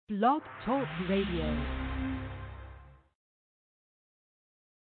Blog Talk Radio.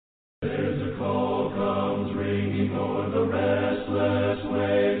 There's a call comes ringing o'er the restless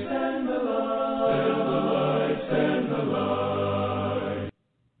waves. Send the light, send the light.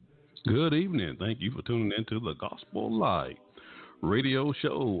 Good evening. Thank you for tuning in to the Gospel Light radio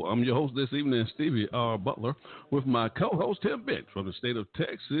show. I'm your host this evening, Stevie R. Butler, with my co-host Tim Bench from the state of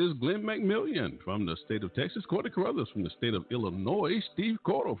Texas, Glenn McMillian from the state of Texas, Cordle from the state of Illinois, Steve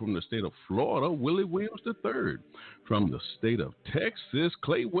Cordle from the state of Florida, Willie Williams III from the state of Texas,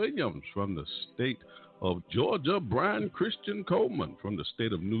 Clay Williams from the state of Georgia, Brian Christian Coleman from the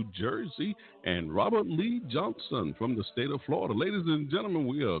state of New Jersey, and Robert Lee Johnson from the state of Florida. Ladies and gentlemen,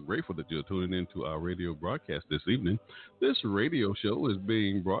 we are grateful that you're tuning into our radio broadcast this evening. This radio show is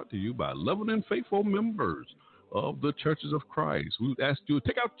being brought to you by loving and faithful members of the Churches of Christ. We ask you to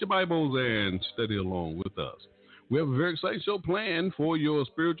take out your Bibles and study along with us. We have a very exciting show planned for your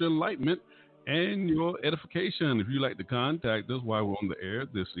spiritual enlightenment and your edification. If you'd like to contact us while we're on the air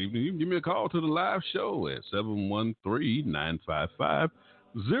this evening, you can give me a call to the live show at 713-955-0508.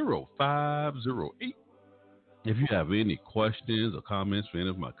 If you have any questions or comments for any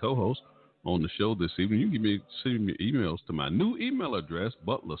of my co-hosts on the show this evening, you can send me emails to my new email address,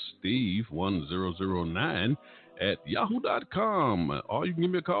 butlersteve1009@yahoo.com. Or you can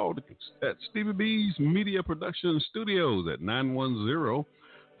give me a call at Stevie B's Media Production Studios at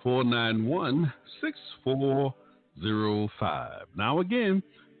 910-491-6405. Now again,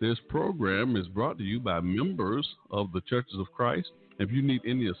 this program is brought to you by members of the Churches of Christ. If you need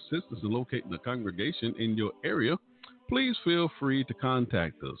any assistance in locating a congregation in your area, please feel free to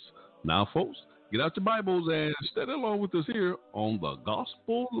contact us. Now, folks, get out your Bibles and study along with us here on the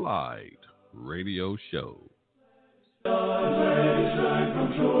Gospel Light radio show. Shine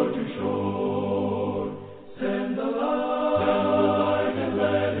from shore to shore. Send the light and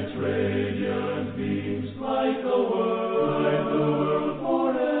let its radiant beams light the world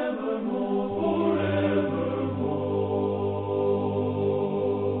forevermore,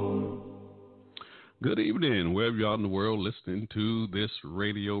 forevermore. Good evening, wherever you are in the world listening to this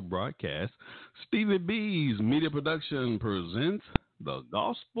radio broadcast. Stevie B's Media Production presents the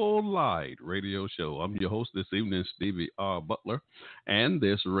Gospel Light radio show. I'm your host this evening, Stevie R. Butler, and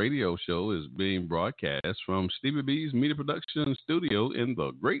this radio show is being broadcast from Stevie B's Media Production Studio in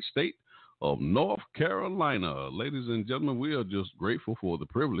the great state of North Carolina. Ladies and gentlemen, we are just grateful for the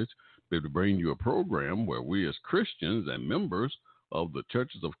privilege to be able to bring you a program where we as Christians and members of the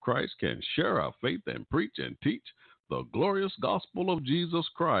Churches of Christ can share our faith and preach and teach the glorious gospel of Jesus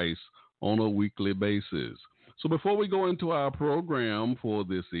Christ on a weekly basis. So before we go into our program for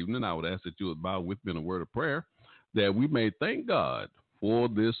this evening, I would ask that you would bow with me in a word of prayer that we may thank God for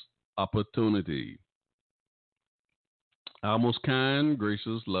this opportunity. Our most kind,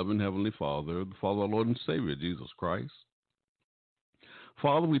 gracious, loving Heavenly Father, the Father, our Lord and Savior, Jesus Christ.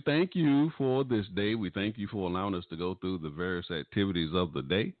 Father, we thank you for this day. We thank you for allowing us to go through the various activities of the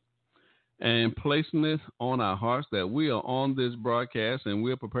day and placing it on our hearts that we are on this broadcast and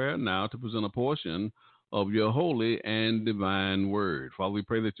we are prepared now to present a portion of your holy and divine word. Father, we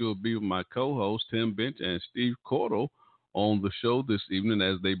pray that you will be with my co-host, Tim Bench and Steve Cordle, on the show this evening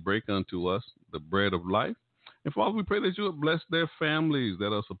as they break unto us the bread of life. And Father, we pray that you will bless their families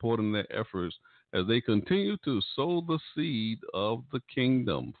that are supporting their efforts as they continue to sow the seed of the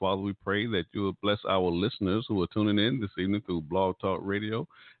kingdom. Father, we pray that you will bless our listeners who are tuning in this evening through Blog Talk Radio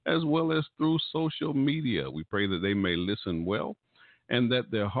as well as through social media. We pray that they may listen well and that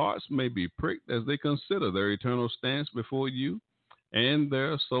their hearts may be pricked as they consider their eternal stance before you and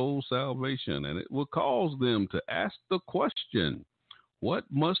their soul salvation. And it will cause them to ask the question, what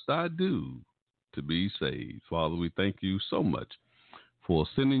must I do to be saved? Father, we thank you so much for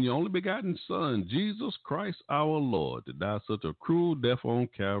sending your only begotten Son, Jesus Christ our Lord, to die such a cruel death on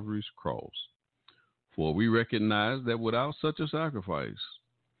Calvary's cross. For we recognize that without such a sacrifice,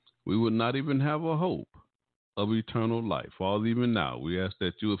 we would not even have a hope of eternal life. Father, even now, we ask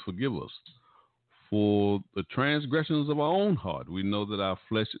that you would forgive us for the transgressions of our own heart. We know that our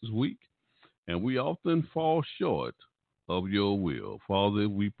flesh is weak, and we often fall short of your will. Father,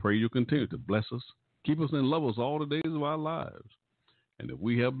 we pray you continue to bless us, keep us and love us all the days of our lives. And if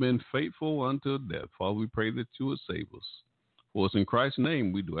we have been faithful unto death, Father, we pray that you would save us. For it's in Christ's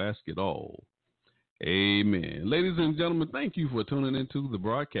name we do ask it all. Amen. Ladies and gentlemen, thank you for tuning into the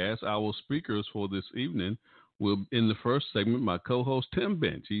broadcast. Our speakers for this evening will, in the first segment, my co-host Tim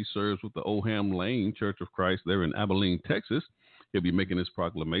Bench. He serves with the Oldham Lane Church of Christ there in Alibene, Texas. He'll be making his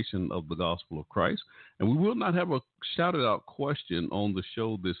proclamation of the gospel of Christ. And we will not have a shouted out question on the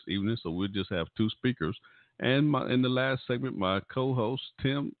show this evening, so we'll just have two speakers. And in the last segment, my co-host,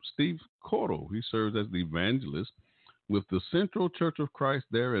 Steve Cordle. He serves as the evangelist with the Central Church of Christ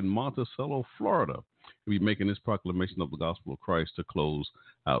there in Monticello, Florida. He'll be making this proclamation of the gospel of Christ to close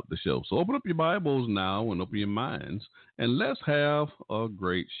out the show. So open up your Bibles now and open your minds, and let's have a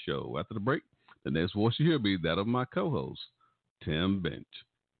great show. After the break, the next voice you hear will be that of my co-host, Tim Bench.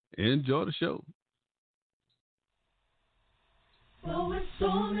 Enjoy the show.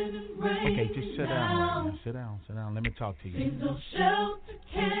 Okay, just sit down right now. Sit down. Let me talk to you.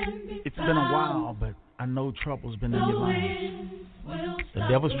 It's been a while, but I know trouble's been in your life. The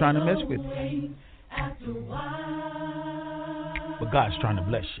devil's trying to mess with you, but God's trying to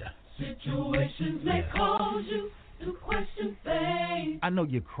bless you. Situations may cause you to question faith. I know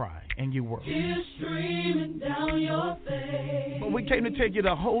you cry and you worry. Tears streaming down your face. But we came to tell you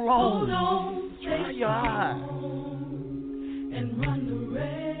to hold on. Dry your eyes. And run the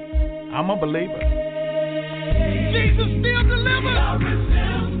race. I'm a believer. Jesus still delivers. I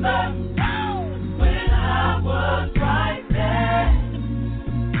remember when I was right there.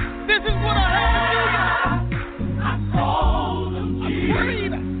 This is what I had to do. I called him. I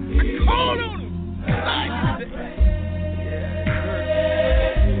prayed. I called on him.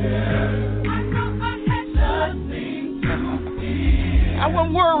 I know I had nothing to fear. I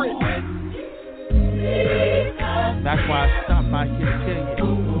wasn't worried. That's why I stopped by here to tell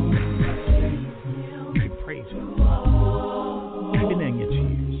you. You can praise Him. Even in your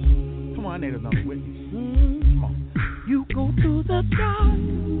tears. Come on, I need another witness. Come on. You go through the dark,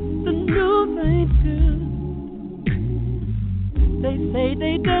 the new thing too. They say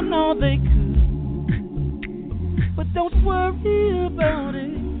they done all they could, but don't worry about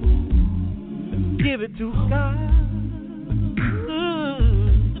it. Give it to God.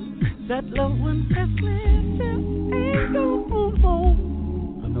 That loved one has left you ain't no home.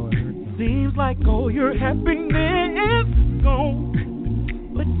 I know it hurt. Seems like all your happiness is gone,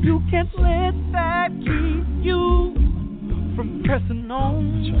 but you can't let that keep you from pressing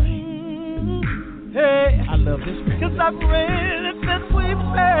on. Hey, I love this one. 'Cause I've read it that we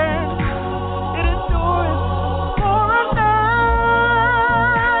bear it endures for a night.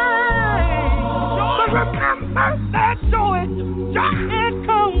 But remember that joy it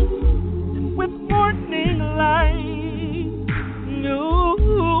comes with morning light.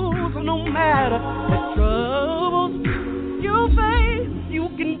 No matter what troubles you face, you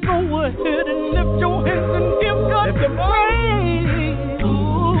can go ahead and lift your hands and give God the praise.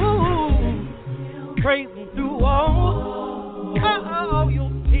 Praise Him through all your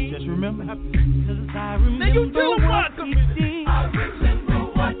tears. Just remember. 'Cause I remember now you tell him what He did. I remember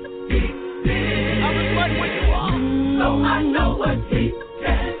what He did. I was right where you are. So I know what He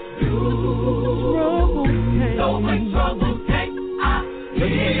can do. So when trouble came, Still,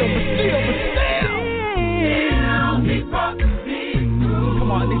 He brought me through.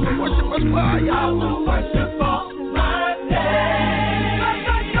 Come on, I need to worship us. Where are you? I will worship all my days. I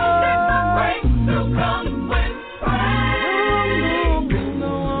know that my breakthrough comes when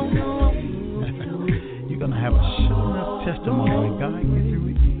You're gonna have a sure enough testimony when God gets through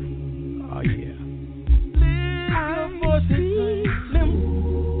with you. Oh yeah.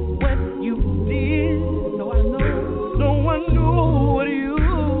 What you did, no, I know. No one knew what you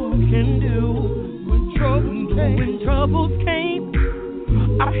can do. When troubles came,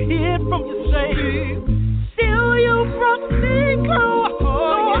 I hid from your shade. Still you brought me through. So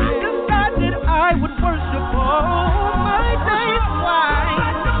I decided I would worship all my days. Why? I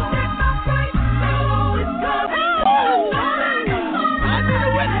know that my breakthrough is coming. I need a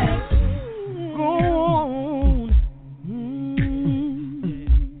witness. Go on.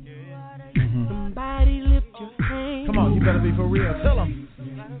 Somebody lift your hand. Come on, you better be for real. Tell them.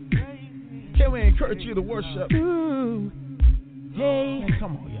 Can we encourage you to worship? Hey,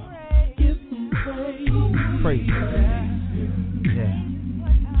 Come on, y'all. give Him praise. Praise Him. Yeah.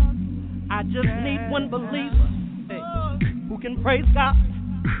 I just need one believer who can praise God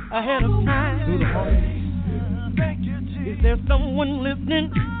ahead of time. Do the heart. Is there someone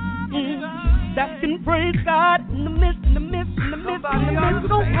listening that can praise God in the midst?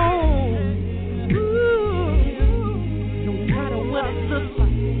 Go on. No matter what it looks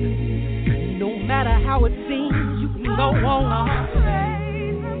like, no matter how it seems, you can go on.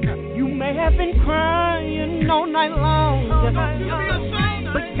 You may have been crying all night long,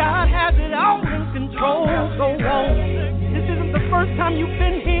 but God has it all in control. Go on. This isn't the first time you've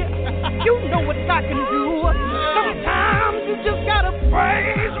been here. You know what God can do. Sometimes you just gotta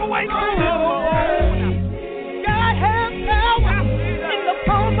praise your way through. God has power in the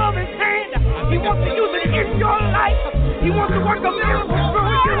palm of His hand. He wants to use it in your life. He wants to work a miracle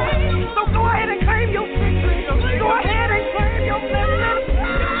through you. So go ahead and claim your victory.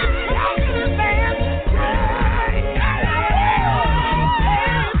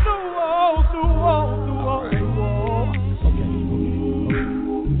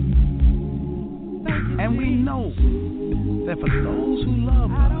 those who love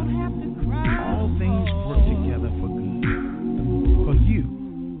God, all things work together for good. For you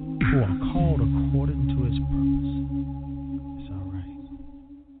who are called according to his purpose. It's all right.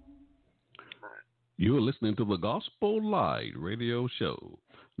 You are listening to the Gospel Light radio show.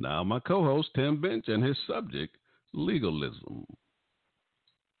 Now my co-host, Tim Bench, and his subject, legalism.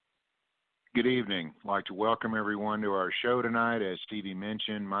 Good evening. I'd like to welcome everyone to our show tonight. As Stevie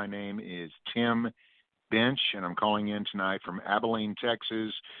mentioned, my name is Tim Bench, and I'm calling in tonight from Abilene,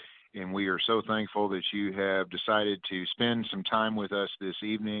 Texas. And we are so thankful that you have decided to spend some time with us this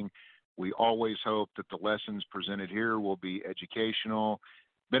evening. We always hope that the lessons presented here will be educational,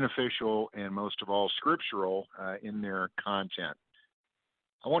 beneficial, and most of all, scriptural in their content.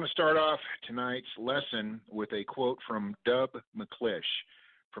 I want to start off tonight's lesson with a quote from Dub McClish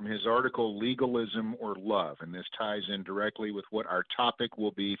from his article, Legalism or Love, and this ties in directly with what our topic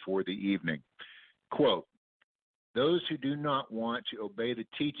will be for the evening. Quote, "Those who do not want to obey the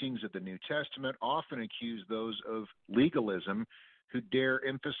teachings of the New Testament often accuse those of legalism who dare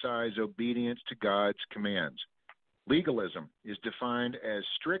emphasize obedience to God's commands. Legalism is defined as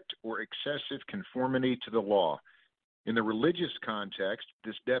strict or excessive conformity to the law. In the religious context,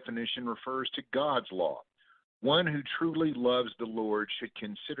 this definition refers to God's law. One who truly loves the Lord should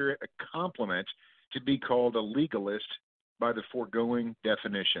consider it a compliment to be called a legalist by the foregoing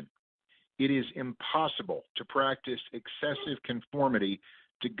definition. It is impossible to practice excessive conformity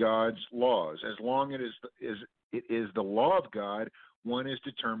to God's laws. As long as it is the law of God, one is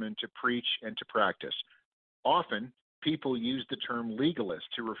determined to preach and to practice. Often, people use the term legalist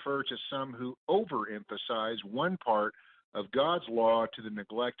to refer to some who overemphasize one part of God's law to the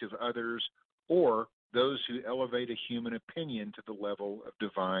neglect of others, or those who elevate a human opinion to the level of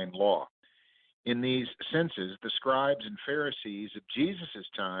divine law. In these senses, the scribes and Pharisees of Jesus'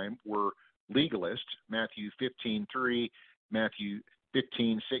 time were legalists, Matthew 15:3, Matthew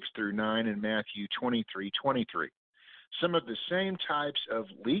 15:6-9, and Matthew 23:23. Some of the same types of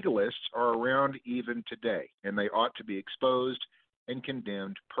legalists are around even today, and they ought to be exposed and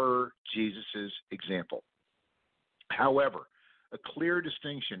condemned per Jesus' example. However, a clear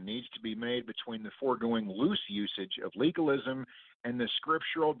distinction needs to be made between the foregoing loose usage of legalism and the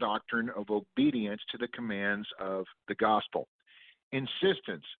scriptural doctrine of obedience to the commands of the gospel.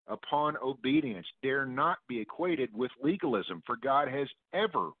 Insistence upon obedience dare not be equated with legalism, for God has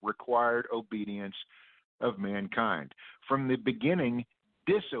ever required obedience of mankind. From the beginning,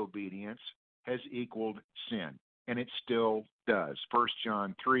 disobedience has equaled sin, and it still does. 1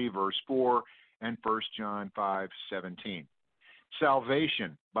 John 3, verse 4, and 1 John 5:17.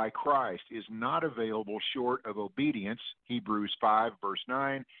 Salvation by Christ is not available short of obedience, Hebrews 5, verse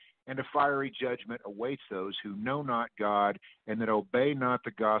 9, and a fiery judgment awaits those who know not God and that obey not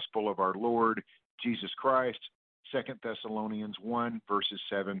the gospel of our Lord Jesus Christ, 2 Thessalonians 1, verses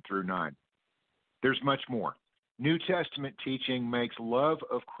 7-9. There's much more. New Testament teaching makes love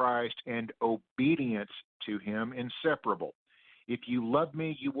of Christ and obedience to him inseparable. If you love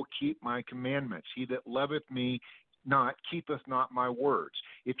me, you will keep my commandments. He that loveth me not keepeth not my words.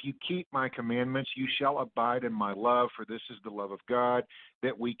 If you keep my commandments, you shall abide in my love, for this is the love of God,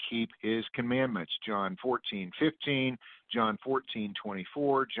 that we keep his commandments. John 14:15, John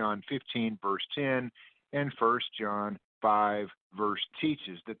 14:24, John 15, verse 10, and 1 John 5, verse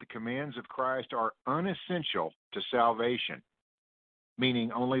teaches that the commands of Christ are unessential to salvation,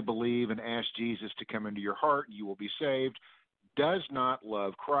 meaning only believe and ask Jesus to come into your heart and you will be saved, does not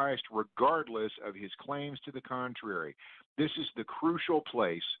love Christ regardless of his claims to the contrary. This is the crucial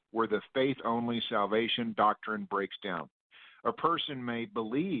place where the faith-only salvation doctrine breaks down. A person may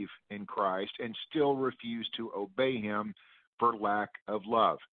believe in Christ and still refuse to obey him for lack of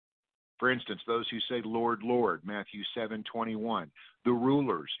love. For instance, those who say, Lord, Lord, Matthew 7:21, the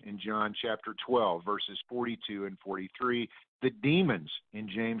rulers in John chapter 12, verses 42 and 43, the demons in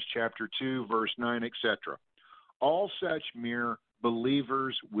James chapter 2, verse 9, etc. All such mere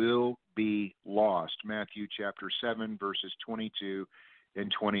believers will be lost. Matthew chapter 7, verses 22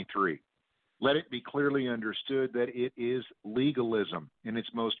 and 23. Let it be clearly understood that it is legalism in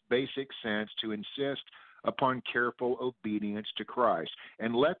its most basic sense to insist upon careful obedience to Christ.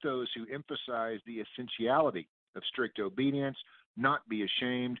 And let those who emphasize the essentiality of strict obedience not be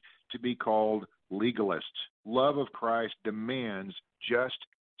ashamed to be called legalists. Love of Christ demands just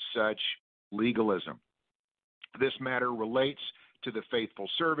such legalism. This matter relates to the faithful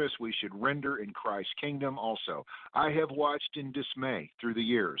service we should render in Christ's kingdom also. I have watched in dismay through the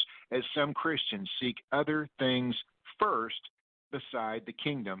years as some Christians seek other things first beside the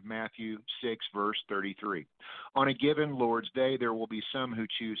kingdom, Matthew 6, verse 33. On a given Lord's Day, there will be some who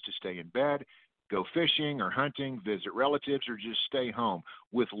choose to stay in bed, go fishing or hunting, visit relatives, or just stay home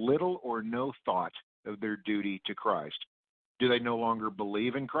with little or no thought of their duty to Christ. Do they no longer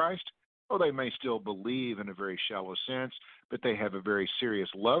believe in Christ? Oh, they may still believe in a very shallow sense, but they have a very serious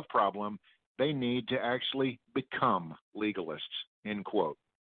love problem. They need to actually become legalists, end quote.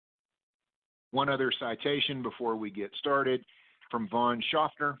 One other citation before we get started from Von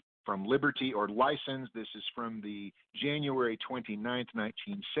Schaffner from Liberty or License. This is from the January 29th,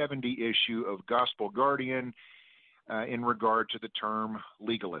 1970 issue of Gospel Guardian in regard to the term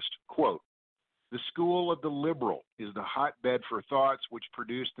legalist. Quote, "The school of the liberal is the hotbed for thoughts which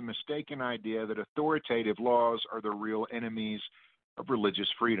produce the mistaken idea that authoritative laws are the real enemies of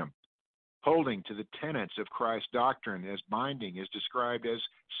religious freedom. Holding to the tenets of Christ's doctrine as binding is described as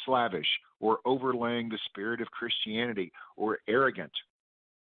slavish or overlaying the spirit of Christianity or arrogant.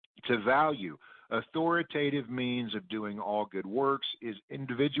 To value authoritative means of doing all good works is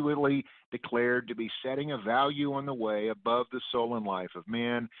individually declared to be setting a value on the way above the soul and life of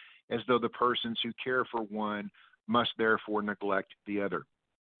man, as though the persons who care for one must therefore neglect the other.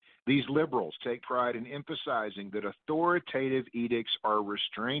 These liberals take pride in emphasizing that authoritative edicts are a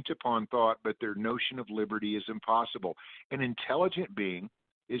restraint upon thought, but their notion of liberty is impossible. An intelligent being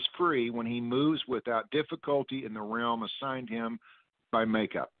is free when he moves without difficulty in the realm assigned him by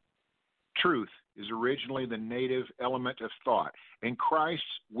makeup. Truth is originally the native element of thought, and Christ's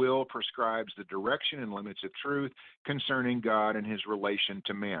will prescribes the direction and limits of truth concerning God and his relation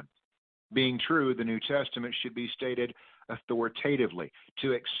to man. Being true, the New Testament should be stated authoritatively.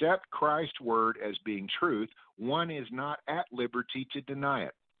 To accept Christ's word as being truth, one is not at liberty to deny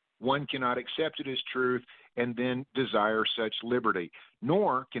it. One cannot accept it as truth and then desire such liberty,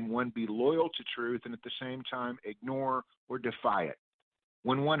 nor can one be loyal to truth and at the same time ignore or defy it.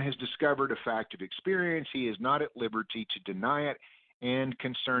 When one has discovered a fact of experience, he is not at liberty to deny it, and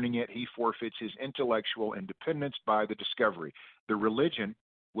concerning it, he forfeits his intellectual independence by the discovery. The religion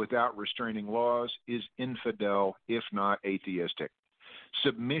without restraining laws is infidel, if not atheistic.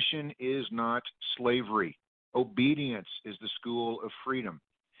 Submission is not slavery. Obedience is the school of freedom.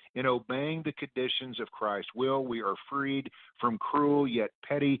 In obeying the conditions of Christ's will, we are freed from cruel yet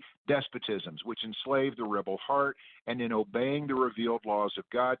petty despotisms which enslave the rebel heart, and in obeying the revealed laws of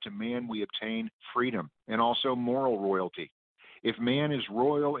God to man, we obtain freedom and also moral royalty. If man is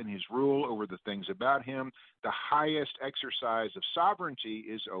royal in his rule over the things about him, the highest exercise of sovereignty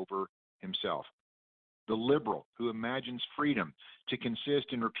is over himself. The liberal who imagines freedom to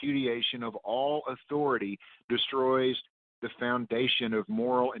consist in repudiation of all authority destroys the foundation of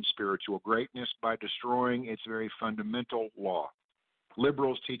moral and spiritual greatness by destroying its very fundamental law.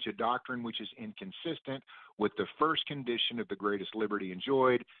 Liberals teach a doctrine which is inconsistent with the first condition of the greatest liberty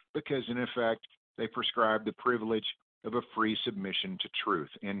enjoyed, because in effect they prescribe the privilege of a free submission to truth,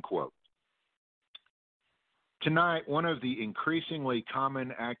 end quote. Tonight, one of the increasingly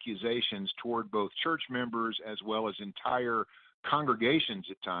common accusations toward both church members as well as entire congregations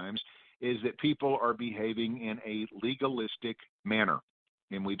at times is that people are behaving in a legalistic manner.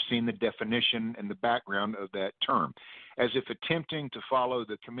 And we've seen the definition and the background of that term, as if attempting to follow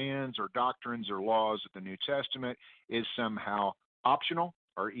the commands or doctrines or laws of the New Testament is somehow optional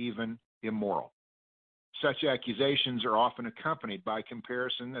or even immoral. Such accusations are often accompanied by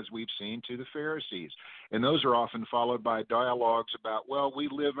comparison, as we've seen, to the Pharisees. And those are often followed by dialogues about, well, we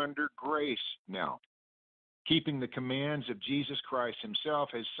live under grace now. Keeping the commands of Jesus Christ himself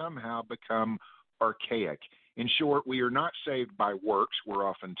has somehow become archaic. In short, we are not saved by works, we're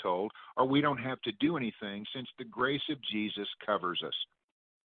often told, or we don't have to do anything since the grace of Jesus covers us.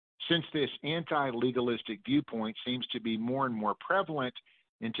 Since this anti-legalistic viewpoint seems to be more and more prevalent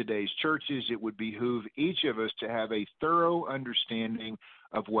in today's churches, it would behoove each of us to have a thorough understanding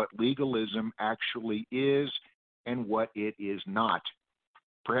of what legalism actually is and what it is not.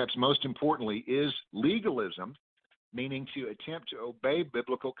 Perhaps most importantly, is legalism, meaning to attempt to obey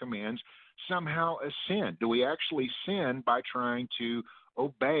biblical commands, somehow a sin? Do we actually sin by trying to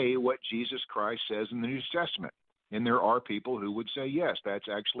obey what Jesus Christ says in the New Testament? And there are people who would say, yes, that's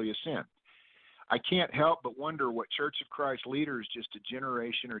actually a sin. I can't help but wonder what Church of Christ leaders just a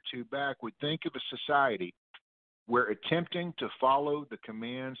generation or two back would think of a society where attempting to follow the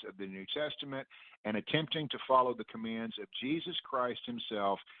commands of the New Testament and attempting to follow the commands of Jesus Christ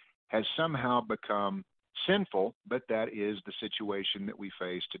himself has somehow become sinful, but that is the situation that we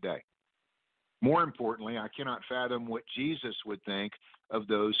face today. More importantly, I cannot fathom what Jesus would think of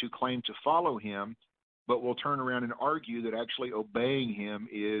those who claim to follow him, but will turn around and argue that actually obeying him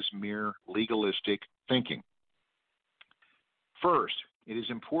is mere legalistic thinking. First, it is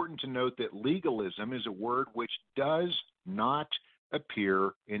important to note that legalism is a word which does not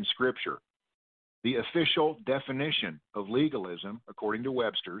appear in Scripture. The official definition of legalism, according to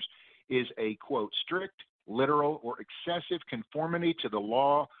Webster's, is a, quote, strict, literal, or excessive conformity to the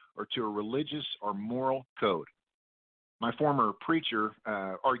law or to a religious or moral code. My former preacher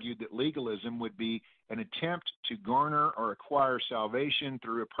argued that legalism would be an attempt to garner or acquire salvation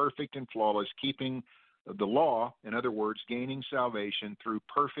through a perfect and flawless keeping of the law. In other words, gaining salvation through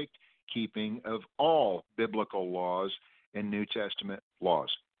perfect keeping of all biblical laws and New Testament laws.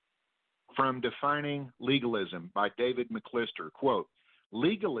 From Defining Legalism by David McClister, quote,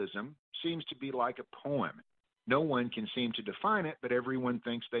 legalism seems to be like a poem. No one can seem to define it, but everyone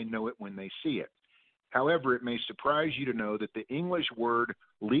thinks they know it when they see it. However, it may surprise you to know that the English word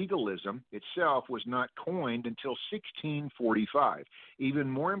legalism itself was not coined until 1645. Even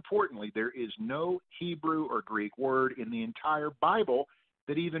more importantly, there is no Hebrew or Greek word in the entire Bible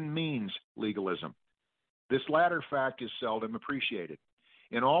that even means legalism. This latter fact is seldom appreciated.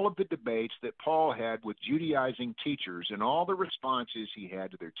 In all of the debates that Paul had with Judaizing teachers and all the responses he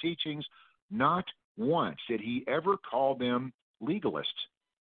had to their teachings, not once did he ever call them legalists.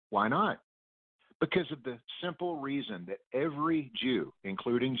 Why not? Because of the simple reason that every Jew,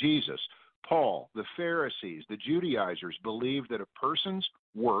 including Jesus, Paul, the Pharisees, the Judaizers, believed that a person's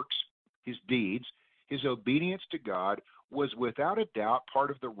works, his deeds, his obedience to God was without a doubt part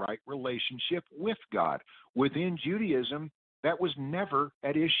of the right relationship with God. Within Judaism, that was never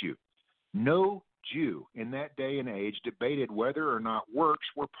at issue. No Jew in that day and age debated whether or not works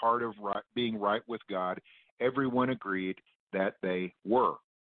were part of being right with God. Everyone agreed that they were.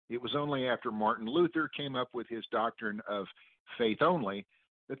 It was only after Martin Luther came up with his doctrine of faith only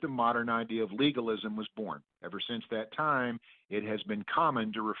that the modern idea of legalism was born. Ever since that time, it has been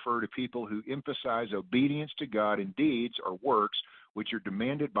common to refer to people who emphasize obedience to God in deeds or works which are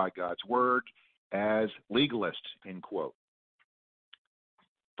demanded by God's word as legalists, end quote.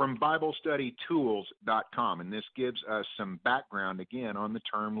 From BibleStudyTools.com, and this gives us some background again on the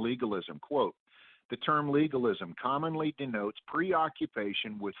term legalism. Quote, the term legalism commonly denotes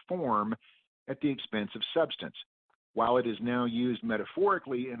preoccupation with form at the expense of substance. While it is now used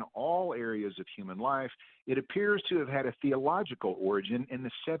metaphorically in all areas of human life, it appears to have had a theological origin in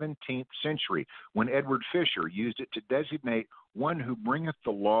the 17th century, when Edward Fisher used it to designate one who bringeth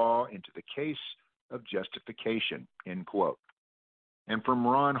the law into the case of justification, end quote. And from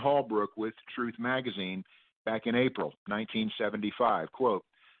Ron Holbrook with Truth Magazine back in April 1975, quote,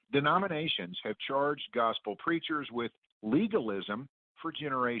 denominations have charged gospel preachers with legalism for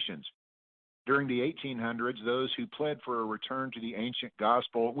generations. During the 1800s, those who pled for a return to the ancient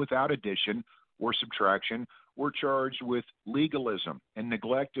gospel without addition or subtraction were charged with legalism and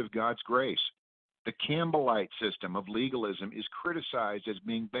neglect of God's grace. The Campbellite system of legalism is criticized as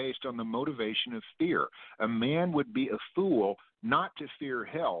being based on the motivation of fear. A man would be a fool not to fear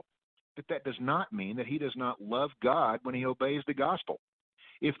hell, but that does not mean that he does not love God when he obeys the gospel.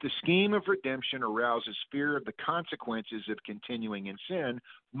 If the scheme of redemption arouses fear of the consequences of continuing in sin,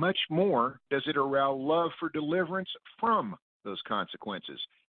 much more does it arouse love for deliverance from those consequences.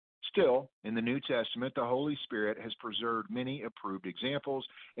 Still, in the New Testament, the Holy Spirit has preserved many approved examples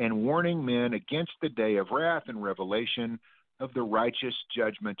and warning men against the day of wrath and revelation of the righteous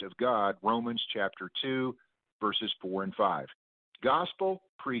judgment of God, Romans chapter 2, verses 4 and 5. Gospel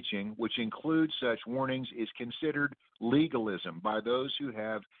preaching, which includes such warnings, is considered legalism by those who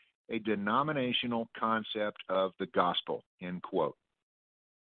have a denominational concept of the gospel, end quote.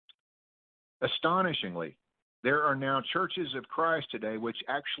 Astonishingly, there are now churches of Christ today which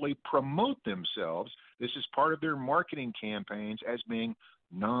actually promote themselves, this is part of their marketing campaigns, as being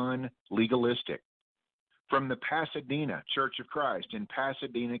non-legalistic. From the Pasadena Church of Christ in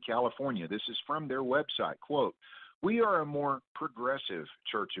Pasadena, California, this is from their website, quote, we are a more progressive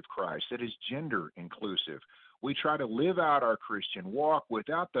Church of Christ that is gender inclusive. We try to live out our Christian walk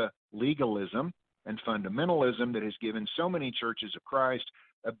without the legalism and fundamentalism that has given so many churches of Christ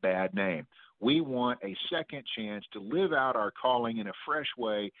a bad name. We want a second chance to live out our calling in a fresh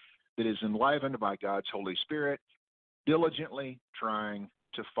way that is enlivened by God's Holy Spirit, diligently trying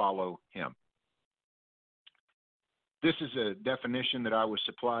to follow Him. This is a definition that I was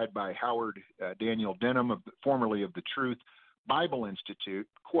supplied by Howard Daniel Denham, formerly of the Truth Bible Institute.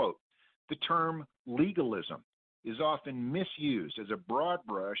 Quote, the term legalism is often misused as a broad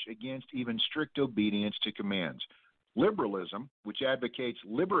brush against even strict obedience to commands. Liberalism, which advocates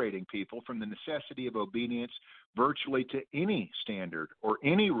liberating people from the necessity of obedience virtually to any standard or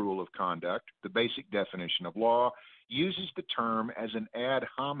any rule of conduct, the basic definition of law, uses the term as an ad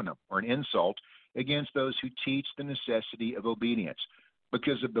hominem or an insult against those who teach the necessity of obedience.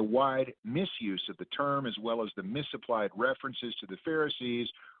 Because of the wide misuse of the term, as well as the misapplied references to the Pharisees,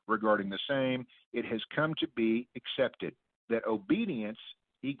 regarding the same, it has come to be accepted that obedience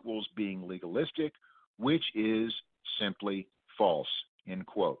equals being legalistic, which is simply false, end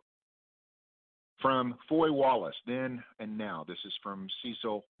quote. From Foy Wallace, Then and Now. This is from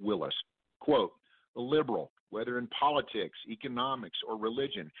Cecil Willis. Quote, a liberal, whether in politics, economics, or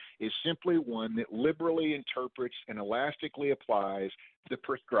religion, is simply one that liberally interprets and elastically applies the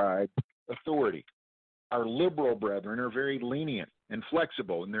prescribed authority. Our liberal brethren are very lenient and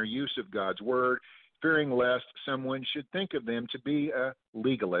flexible in their use of God's word, fearing lest someone should think of them to be a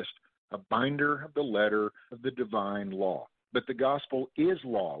legalist, a binder of the letter of the divine law. But the gospel is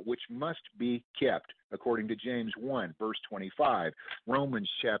law, which must be kept, according to James 1, verse 25, Romans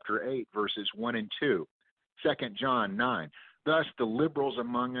chapter 8, verses 1 and 2, 2 John 9. Thus, the liberals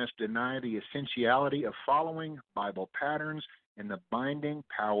among us deny the essentiality of following Bible patterns and the binding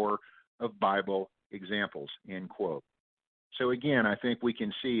power of Bible examples, end quote. So again, I think we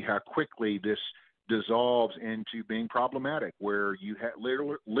can see how quickly this dissolves into being problematic, where you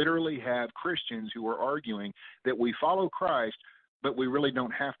literally have Christians who are arguing that we follow Christ, but we really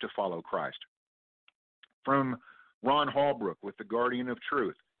don't have to follow Christ. From Ron Hallbrook with The Guardian of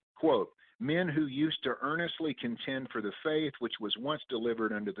Truth, quote, men who used to earnestly contend for the faith which was once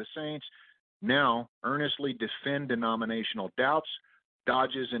delivered unto the saints now earnestly defend denominational doubts,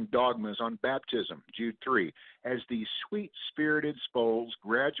 dodges, and dogmas on baptism, Jude 3, as these sweet-spirited spoils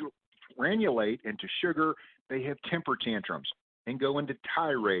granulate into sugar, they have temper tantrums and go into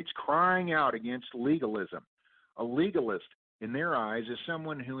tirades, crying out against legalism. A legalist, in their eyes, is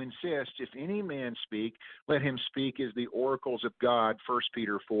someone who insists, if any man speak, let him speak as the oracles of God, 1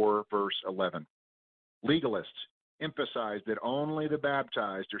 Peter 4, verse 11. Legalists emphasize that only the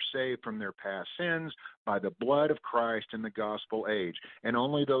baptized are saved from their past sins by the blood of Christ in the gospel age, and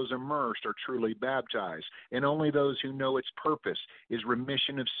only those immersed are truly baptized, and only those who know its purpose is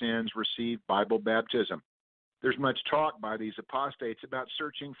remission of sins receive Bible baptism. There's much talk by these apostates about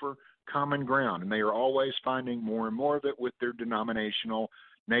searching for common ground, and they are always finding more and more of it with their denominational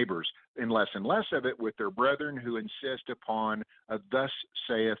neighbors, and less of it with their brethren who insist upon a thus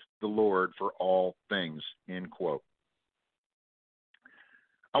saith the Lord for all things, end quote.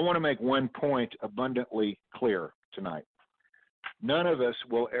 I want to make one point abundantly clear tonight. None of us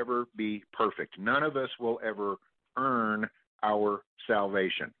will ever be perfect. None of us will ever earn our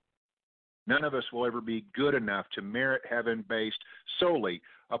salvation. None of us will ever be good enough to merit heaven based solely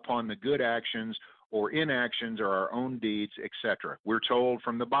upon the good actions or inactions or our own deeds, etc. We're told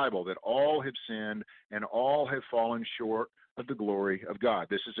from the Bible that all have sinned and all have fallen short of the glory of God.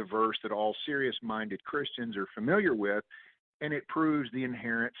 This is a verse that all serious-minded Christians are familiar with, and it proves the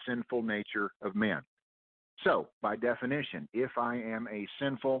inherent sinful nature of man. So, by definition, if I am a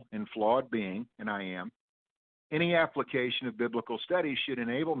sinful and flawed being, and I am, any application of biblical study should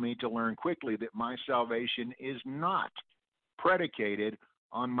enable me to learn quickly that my salvation is not predicated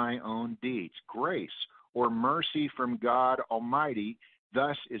on my own deeds. Grace or mercy from God Almighty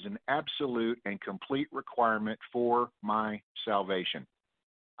thus is an absolute and complete requirement for my salvation.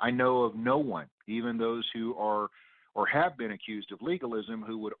 I know of no one, even those who are or have been accused of legalism,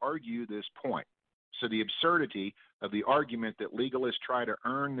 who would argue this point. So the absurdity of the argument that legalists try to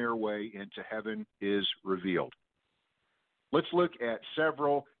earn their way into heaven is revealed. Let's look at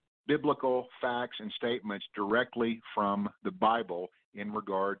several biblical facts and statements directly from the Bible in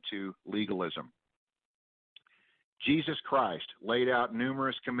regard to legalism. Jesus Christ laid out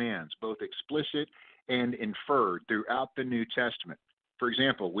numerous commands, both explicit and inferred, throughout the New Testament. For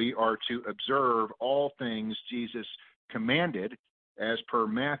example, we are to observe all things Jesus commanded as per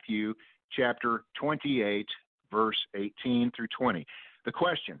Matthew chapter 28, verse 18 through 20. The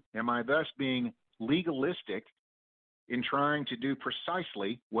question, am I thus being legalistic in trying to do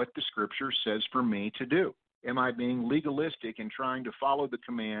precisely what the Scripture says for me to do? Am I being legalistic in trying to follow the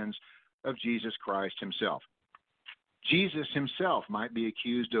commands of Jesus Christ himself? Jesus himself might be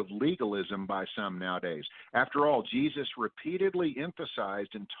accused of legalism by some nowadays. After all, Jesus repeatedly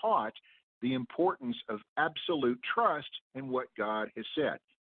emphasized and taught the importance of absolute trust in what God has said.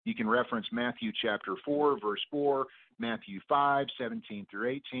 You can reference Matthew chapter 4, verse 4, Matthew 5, 17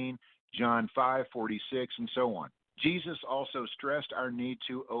 through 18, John 5, 46, and so on. Jesus also stressed our need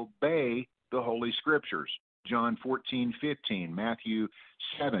to obey the Holy Scriptures. John 14, 15, Matthew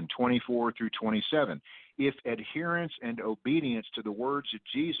 7, 24 through 27. If adherence and obedience to the words of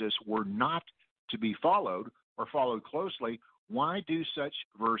Jesus were not to be followed or followed closely, why do such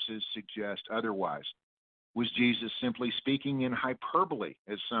verses suggest otherwise? Was Jesus simply speaking in hyperbole,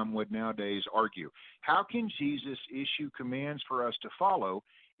 as some would nowadays argue? How can Jesus issue commands for us to follow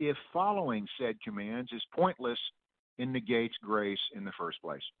if following said commands is pointless and negates grace in the first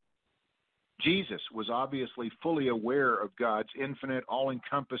place. Jesus was obviously fully aware of God's infinite,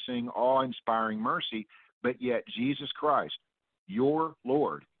 all-encompassing, awe-inspiring mercy, but yet Jesus Christ, your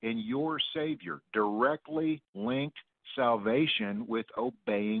Lord and your Savior, directly linked salvation with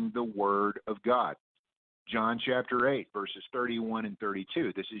obeying the Word of God. John chapter 8, verses 31 and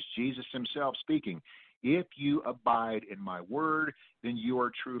 32. This is Jesus himself speaking. If you abide in my word, then you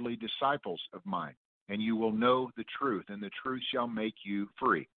are truly disciples of mine, and you will know the truth, and the truth shall make you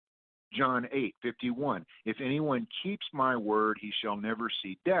free. John 8:51. If anyone keeps my word, he shall never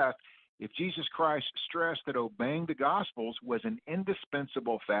see death. If Jesus Christ stressed that obeying the Gospels was an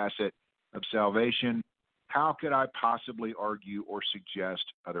indispensable facet of salvation, how could I possibly argue or suggest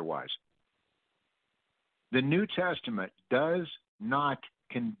otherwise? The New Testament does not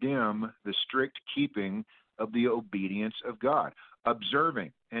condemn the strict keeping of the obedience of God.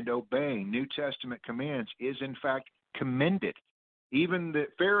 Observing and obeying New Testament commands is in fact commended. Even the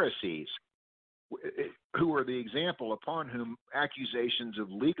Pharisees, who are the example upon whom accusations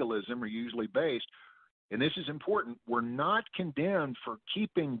of legalism are usually based, and this is important, were not condemned for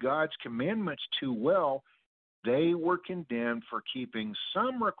keeping God's commandments too well. They were condemned for keeping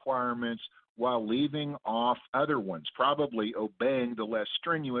some requirements while leaving off other ones, probably obeying the less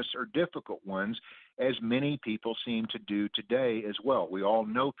strenuous or difficult ones, as many people seem to do today as well. We all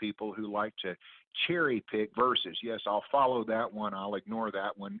know people who like to cherry pick verses. Yes, I'll follow that one, I'll ignore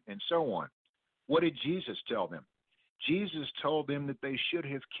that one, and so on. What did Jesus tell them? Jesus told them that they should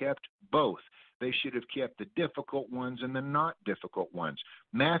have kept both. They should have kept the difficult ones and the not difficult ones.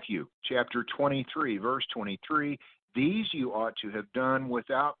 Matthew chapter 23, verse 23, these you ought to have done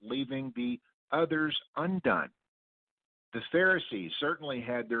without leaving the others undone. The Pharisees certainly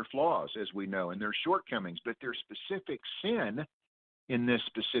had their flaws, as we know, and their shortcomings, but their specific sin in this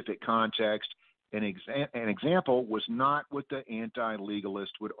specific context, an example, was not what the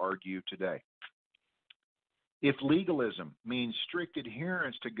anti-legalist would argue today. If legalism means strict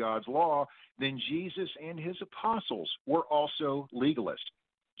adherence to God's law, then Jesus and his apostles were also legalists.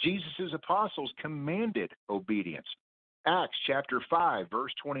 Jesus' apostles commanded obedience. Acts chapter 5,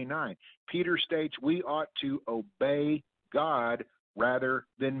 verse 29, Peter states we ought to obey God rather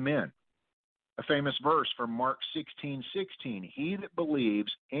than men. A famous verse from Mark 16:16, he that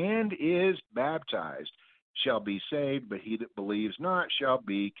believes and is baptized shall be saved, but he that believes not shall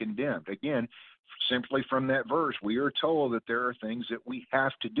be condemned. Again, simply from that verse, we are told that there are things that we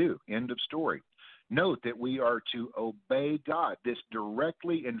have to do. End of story. Note that we are to obey God. This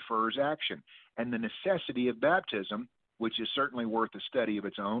directly infers action. And the necessity of baptism, which is certainly worth a study of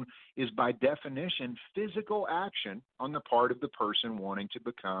its own, is by definition physical action on the part of the person wanting to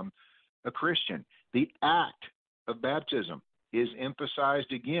become a Christian. The act of baptism is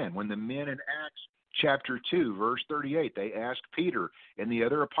emphasized again when the men in Acts chapter 2, verse 38, they ask Peter and the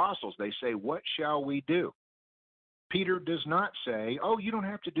other apostles, they say, what shall we do? Peter does not say, oh, you don't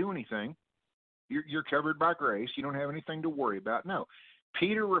have to do anything. You're covered by grace. You don't have anything to worry about. No.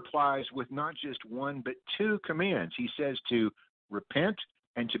 Peter replies with not just one, but two commands. He says to repent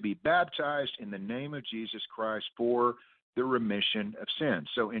and to be baptized in the name of Jesus Christ for the remission of sins.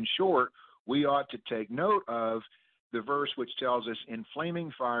 So in short, we ought to take note of the verse which tells us, in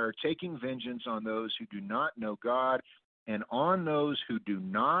flaming fire, taking vengeance on those who do not know God and on those who do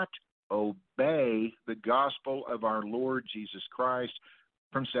not obey the gospel of our Lord Jesus Christ,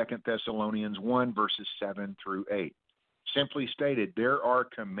 from 2 Thessalonians 1, verses 7 through 8. Simply stated, there are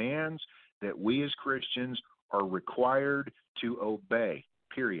commands that we as Christians are required to obey,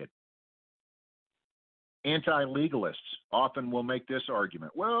 period. Anti-legalists often will make this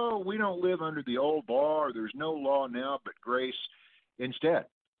argument, well, we don't live under the old law, or there's no law now but grace instead.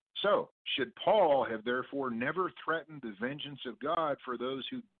 So, should Paul have therefore never threatened the vengeance of God for those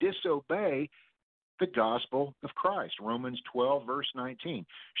who disobey the gospel of Christ? Romans 12, verse 19.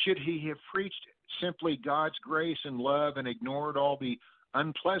 Should he have preached simply God's grace and love and ignored all the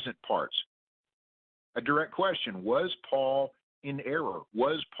unpleasant parts? A direct question, was Paul in error?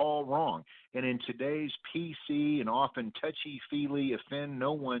 Was Paul wrong? And in today's PC and often touchy-feely,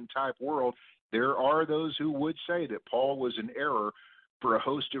 offend-no-one type world, there are those who would say that Paul was in error for a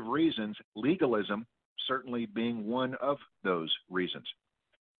host of reasons, legalism certainly being one of those reasons.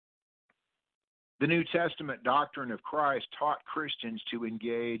 The New Testament doctrine of Christ taught Christians to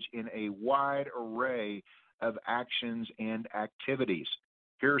engage in a wide array of actions and activities.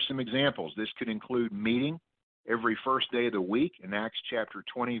 Here are some examples. This could include meeting every first day of the week in Acts chapter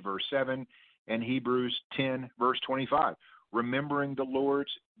 20, verse 7, and Hebrews 10, verse 25. Remembering the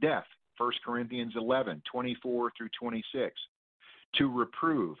Lord's death, 1 Corinthians 11, 24 through 26. To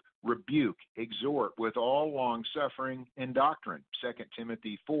reprove, rebuke, exhort with all long-suffering and doctrine. 2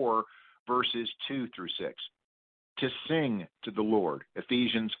 Timothy 4, verses 2 through 6. To sing to the Lord.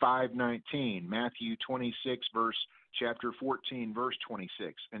 Ephesians 5:19, Matthew 26, chapter 14, verse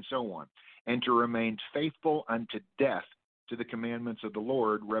 26, and so on. And to remain faithful unto death to the commandments of the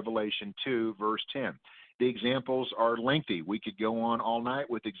Lord. Revelation 2, verse 10. The examples are lengthy. We could go on all night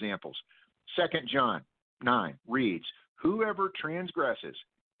with examples. 2 John 9 reads, whoever transgresses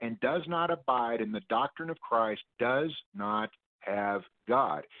and does not abide in the doctrine of Christ does not have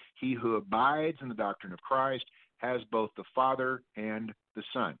God. He who abides in the doctrine of Christ has both the Father and the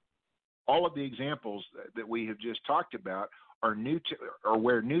Son. All of the examples that we have just talked about are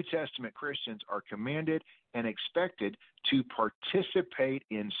where New Testament Christians are commanded and expected to participate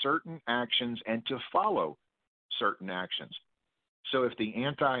in certain actions and to follow certain actions. So if the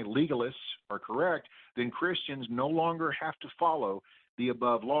anti-legalists are correct, then Christians no longer have to follow the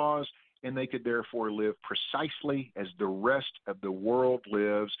above laws, and they could therefore live precisely as the rest of the world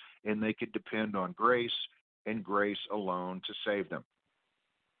lives, and they could depend on grace and grace alone to save them.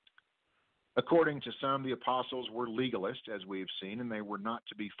 According to some, the apostles were legalists, as we have seen, and they were not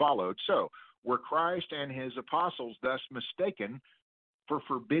to be followed. So, were Christ and his apostles thus mistaken for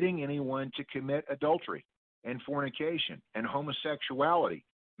forbidding anyone to commit adultery and fornication and homosexuality?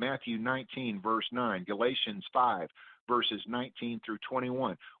 Matthew 19, verse 9, Galatians 5, verses 19 through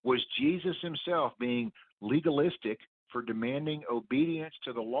 21. Was Jesus himself being legalistic for demanding obedience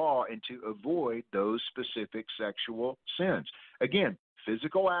to the law and to avoid those specific sexual sins? Again,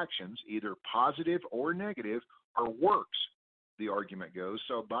 physical actions, either positive or negative, are works, the argument goes.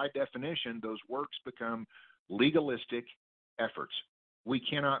 So by definition, those works become legalistic efforts. We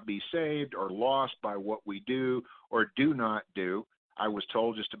cannot be saved or lost by what we do or do not do. I was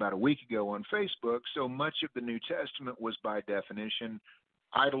told just about a week ago on Facebook, so much of the New Testament was by definition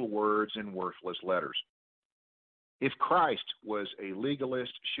idle words and worthless letters. If Christ was a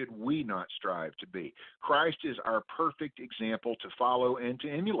legalist, should we not strive to be? Christ is our perfect example to follow and to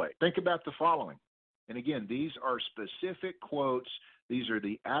emulate. Think about the following. And again, these are specific quotes. These are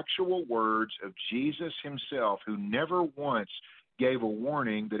the actual words of Jesus himself, who never once gave a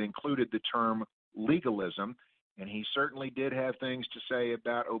warning that included the term legalism, and he certainly did have things to say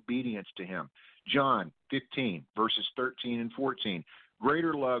about obedience to him. John 15, verses 13 and 14.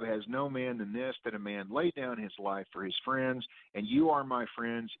 Greater love has no man than this, that a man lay down his life for his friends, and you are my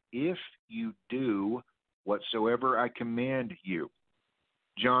friends if you do whatsoever I command you.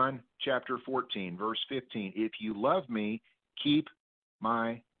 John chapter 14, verse 15. If you love me, keep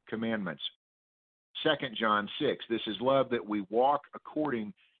my commandments. 2 John 6. This is love, that we walk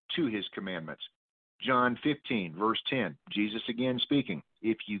according to his commandments. John 15, verse 10. Jesus again speaking.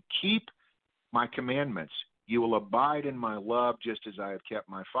 If you keep my commandments, you will abide in my love, just as I have kept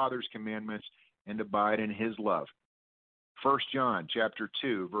my Father's commandments and abide in his love. 1 John chapter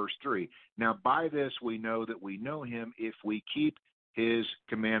 2, verse 3. Now by this we know that we know him, if we keep his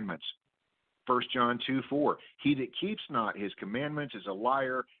commandments. 1 John 2, 4. He that keeps not his commandments is a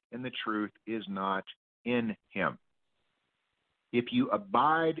liar, and the truth is not in him. If you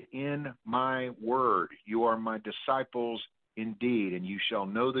abide in my word, you are my disciples indeed, and you shall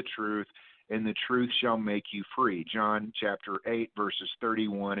know the truth, and the truth shall make you free. John chapter 8, verses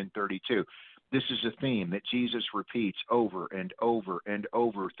 31 and 32. This is a theme that Jesus repeats over and over and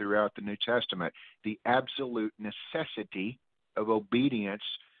over throughout the New Testament, the absolute necessity of obedience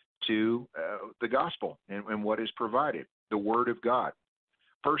to the gospel and what is provided, the word of God.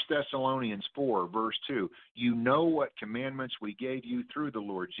 1 Thessalonians 4, verse 2, you know what commandments we gave you through the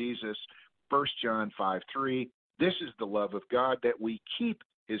Lord Jesus. 1 John 5, 3, this is the love of God, that we keep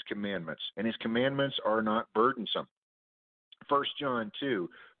his commandments, and his commandments are not burdensome. 1 John 2,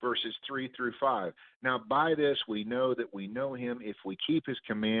 verses 3 through 5. Now by this we know that we know him, if we keep his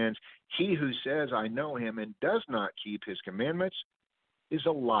commands. He who says, I know him, and does not keep his commandments is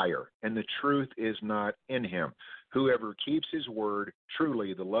a liar, and the truth is not in him. Whoever keeps his word,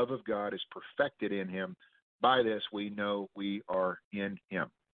 truly the love of God is perfected in him. By this we know we are in him.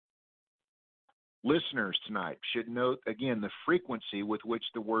 Listeners tonight should note again the frequency with which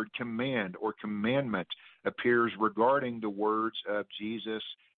the word command or commandment appears regarding the words of Jesus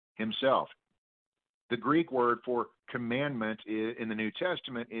himself. The Greek word for commandment in the New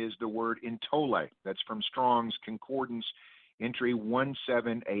Testament is the word entole. That's from Strong's Concordance, entry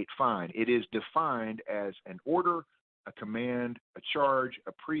 1785. It is defined as an order, a command, a charge,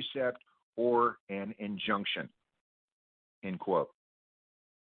 a precept, or an injunction. End quote.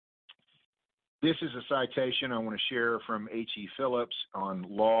 This is a citation I want to share from H.E. Phillips on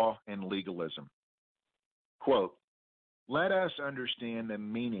law and legalism. Quote, Let us understand the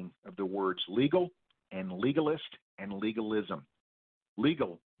meaning of the words legal and legalist and legalism.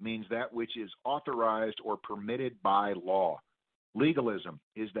 Legal means that which is authorized or permitted by law. Legalism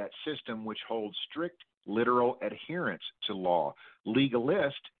is that system which holds strict literal adherence to law.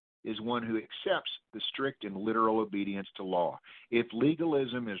 Legalist is one who accepts the strict and literal obedience to law. If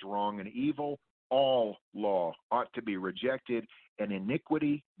legalism is wrong and evil, all law ought to be rejected, and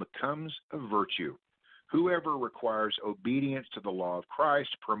iniquity becomes a virtue. Whoever requires obedience to the law of Christ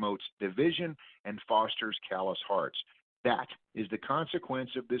promotes division and fosters callous hearts. That is the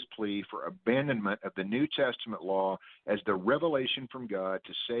consequence of this plea for abandonment of the New Testament law as the revelation from God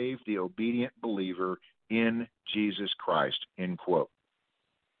to save the obedient believer in Jesus Christ. End quote.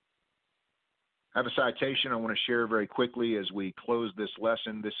 I have a citation I want to share very quickly as we close this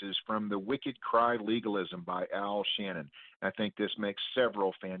lesson. This is from The Wicked Cry Legalism by Al Shannon. I think this makes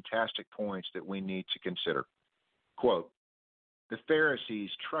several fantastic points that we need to consider. Quote, the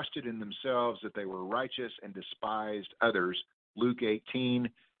Pharisees trusted in themselves that they were righteous and despised others, Luke 18,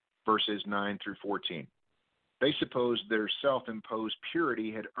 verses 9 through 14. They supposed their self-imposed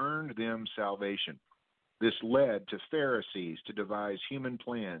purity had earned them salvation. This led to Pharisees to devise human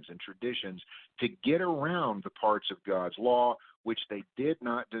plans and traditions to get around the parts of God's law which they did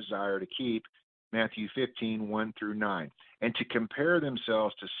not desire to keep, Matthew 15, 1 through 9, and to compare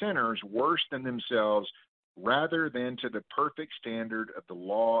themselves to sinners worse than themselves rather than to the perfect standard of the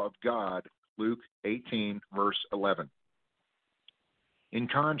law of God, Luke 18, verse 11. In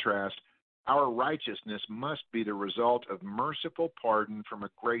contrast, our righteousness must be the result of merciful pardon from a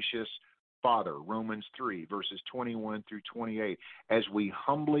gracious Father, Romans 3, verses 21 through 28, as we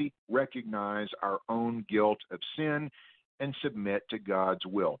humbly recognize our own guilt of sin and submit to God's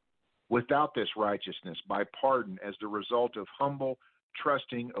will. Without this righteousness, by pardon as the result of humble,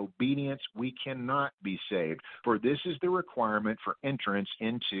 trusting obedience, we cannot be saved, for this is the requirement for entrance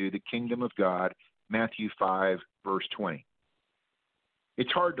into the kingdom of God, Matthew 5, verse 20.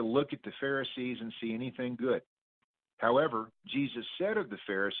 It's hard to look at the Pharisees and see anything good. However, Jesus said of the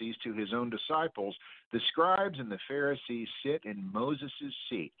Pharisees to his own disciples, the scribes and the Pharisees sit in Moses'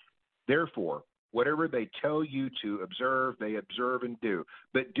 seat. Therefore, whatever they tell you to observe, they observe and do.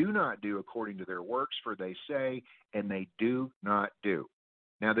 But do not do according to their works, for they say, and they do not do.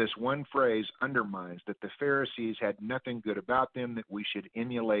 Now, this one phrase undermines that the Pharisees had nothing good about them that we should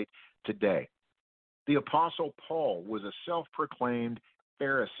emulate today. The Apostle Paul was a self-proclaimed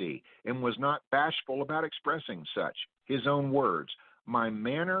Pharisee and was not bashful about expressing such. His own words, my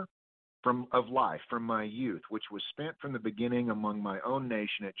manner of life from my youth, which was spent from the beginning among my own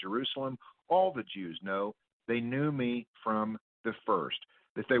nation at Jerusalem, all the Jews know, they knew me from the first,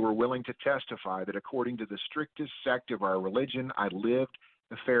 that they were willing to testify that according to the strictest sect of our religion, I lived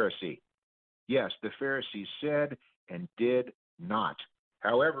a Pharisee. Yes, the Pharisees said and did not.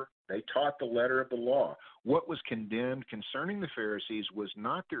 However, they taught the letter of the law. What was condemned concerning the Pharisees was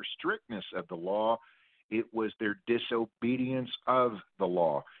not their strictness of the law, it was their disobedience of the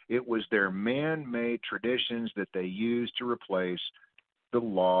law. It was their man-made traditions that they used to replace the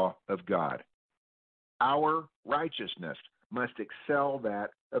law of God. Our righteousness must excel that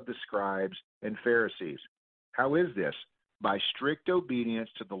of the scribes and Pharisees. How is this? By strict obedience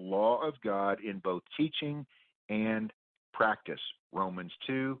to the law of God in both teaching and practice. Romans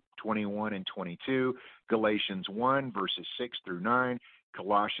 2, 21 and 22, Galatians 1, verses 6 through 9,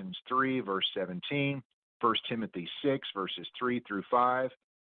 Colossians 3, verse 17, 1 Timothy 6, verses 3 through 5.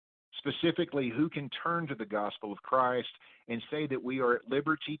 Specifically, who can turn to the gospel of Christ and say that we are at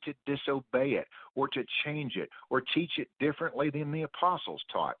liberty to disobey it or to change it or teach it differently than the apostles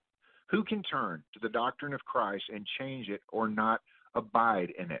taught? Who can turn to the doctrine of Christ and change it or not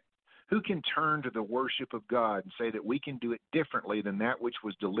abide in it? Who can turn to the worship of God and say that we can do it differently than that which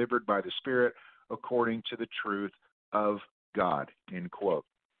was delivered by the Spirit according to the truth of God? End quote.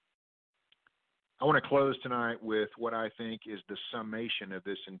 I want to close tonight with what I think is the summation of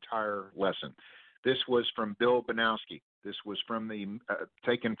this entire lesson. This was from Bill Banowski. This was from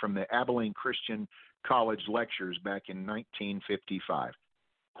taken from the Abilene Christian College lectures back in 1955.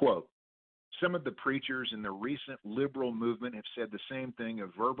 Quote, some of the preachers in the recent liberal movement have said the same thing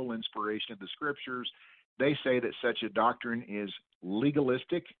of verbal inspiration of the scriptures. They say that such a doctrine is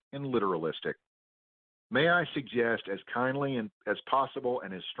legalistic and literalistic. May I suggest as kindly and as possible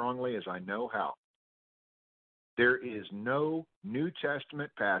and as strongly as I know how, there is no New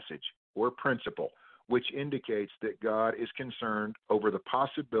Testament passage or principle which indicates that God is concerned over the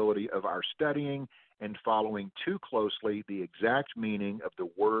possibility of our studying and following too closely the exact meaning of the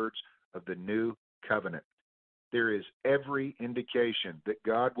words of the new covenant. There is every indication that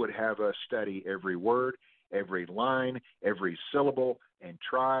God would have us study every word every line, every syllable, and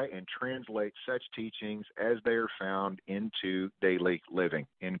try and translate such teachings as they are found into daily living,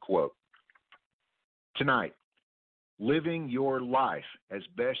 end quote. Tonight, living your life as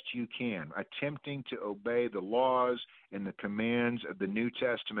best you can, attempting to obey the laws and the commands of the New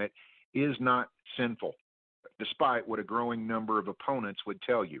Testament is not sinful, despite what a growing number of opponents would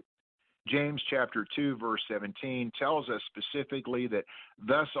tell you. James chapter 2, verse 17 tells us specifically that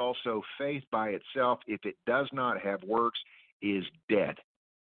thus also faith by itself, if it does not have works, is dead.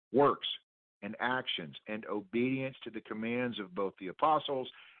 Works and actions and obedience to the commands of both the apostles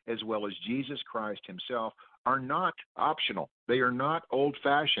as well as Jesus Christ himself are not optional. They are not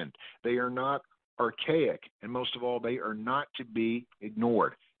old-fashioned. They are not archaic. And most of all, they are not to be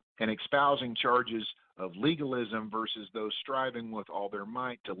ignored. And espousing charges of legalism versus those striving with all their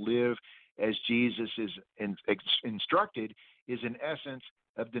might to live as Jesus is instructed is in essence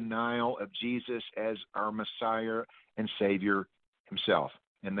of denial of Jesus as our Messiah and Savior himself.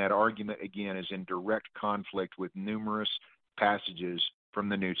 And that argument, again, is in direct conflict with numerous passages from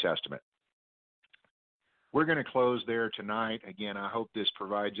the New Testament. We're going to close there tonight. Again, I hope this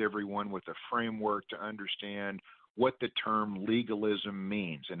provides everyone with a framework to understand what the term legalism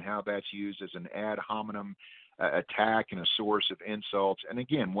means and how that's used as an ad hominem attack and a source of insults. And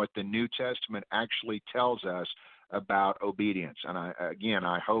again, what the New Testament actually tells us about obedience. And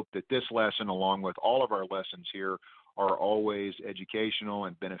I hope that this lesson, along with all of our lessons here, are always educational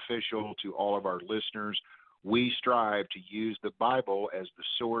and beneficial to all of our listeners. We strive to use the Bible as the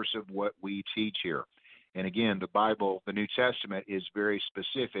source of what we teach here. And again, the Bible, the New Testament, is very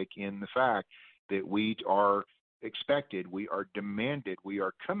specific in the fact that we are expected, we are demanded, we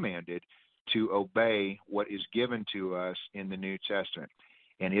are commanded to obey what is given to us in the New Testament.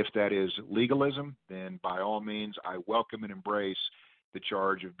 And if that is legalism, then by all means, I welcome and embrace the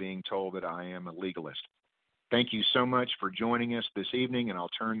charge of being told that I am a legalist. Thank you so much for joining us this evening, and I'll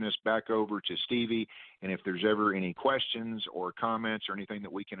turn this back over to Stevie. And if there's ever any questions or comments or anything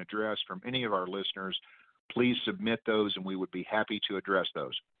that we can address from any of our listeners, please submit those, and we would be happy to address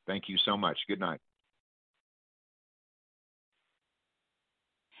those. Thank you so much. Good night.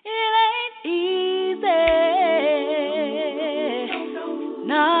 It ain't easy,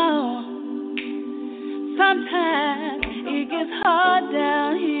 no. Sometimes it gets hard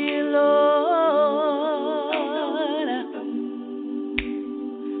down here, Lord.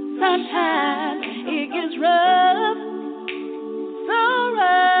 Sometimes it gets rough, so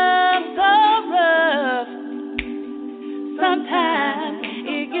rough, so rough. Sometimes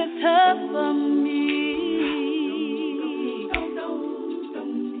it gets tough for me.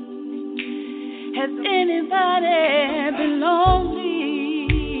 Has anybody been lonely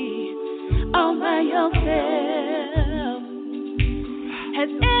all by yourself? Has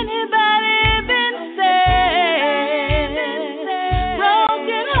anybody been sad,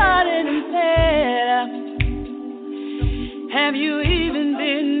 broken hearted and sad? Have you even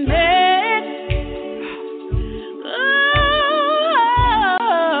been mad?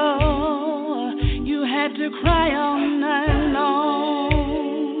 Oh, you had to cry all night long.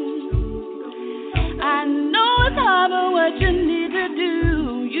 I know it's hard, but what you need to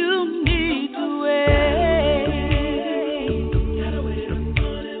do, you need to wait.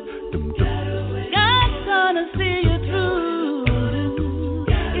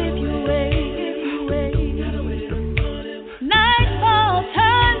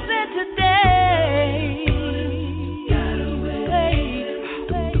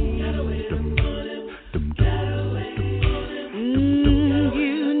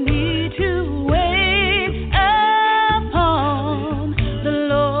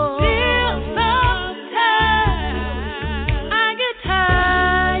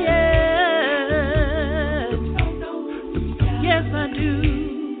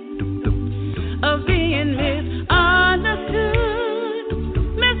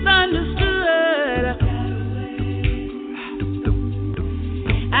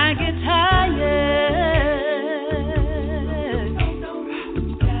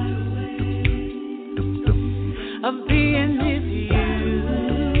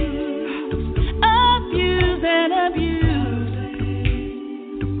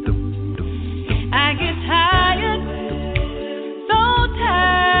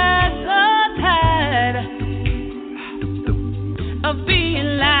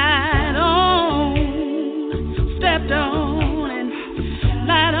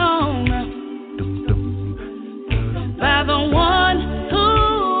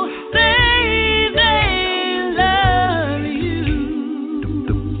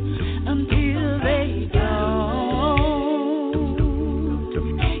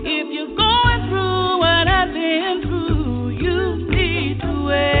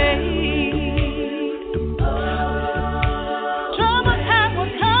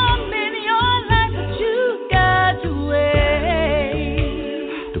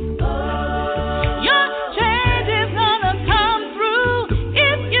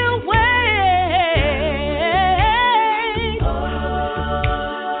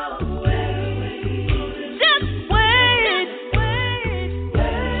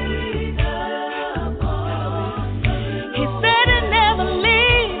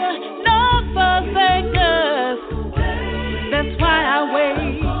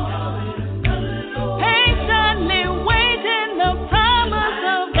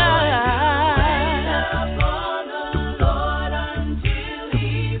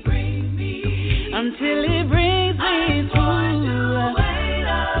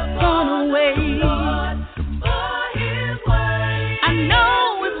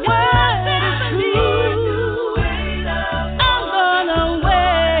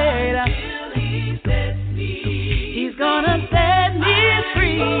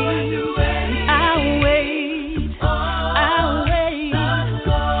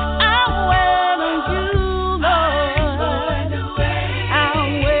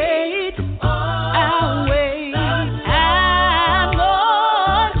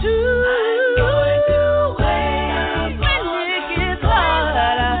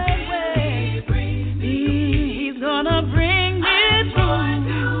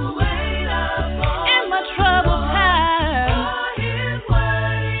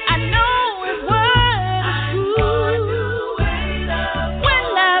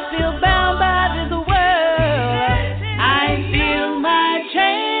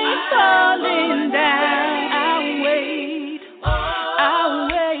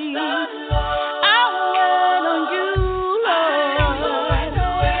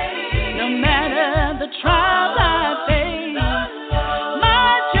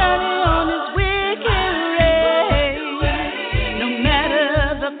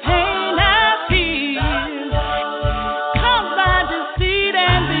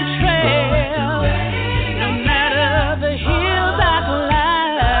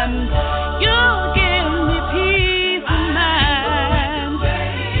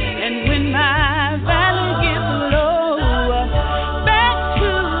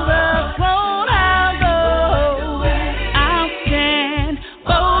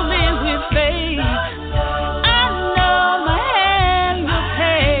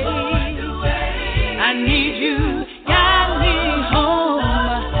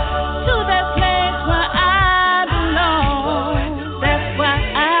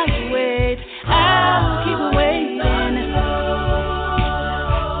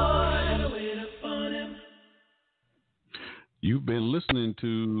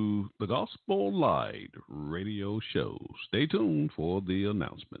 to the Gospel Light radio show. Stay tuned for the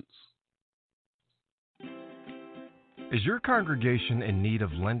announcements. Is your congregation in need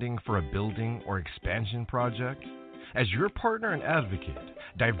of lending for a building or expansion project? As your partner and advocate,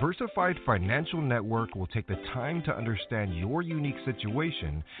 Diversified Financial Network will take the time to understand your unique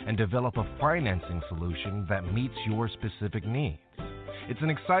situation and develop a financing solution that meets your specific needs. It's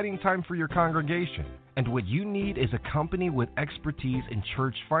an exciting time for your congregation, and what you need is a company with expertise in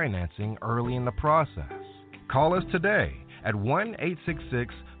church financing early in the process. Call us today at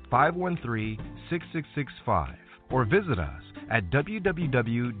 1-866-513-6665 or visit us at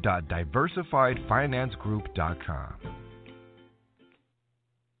www.diversifiedfinancegroup.com.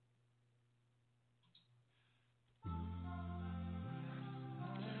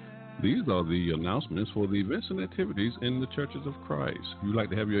 These are the announcements for the events and activities in the Churches of Christ. If you'd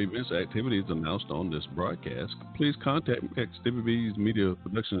like to have your events and activities announced on this broadcast, please contact XWB's Media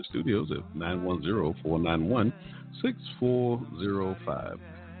Production Studios at 910-491-6405.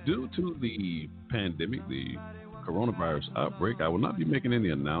 Due to the pandemic, the coronavirus outbreak, I will not be making any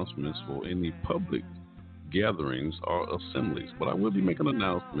announcements for any public gatherings or assemblies, but I will be making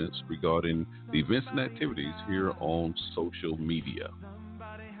announcements regarding the events and activities here on social media.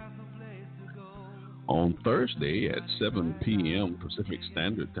 On Thursday at 7 p.m. Pacific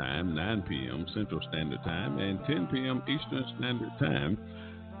Standard Time, 9 p.m. Central Standard Time, and 10 p.m. Eastern Standard Time,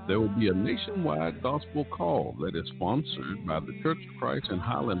 there will be a nationwide gospel call that is sponsored by the Church of Christ in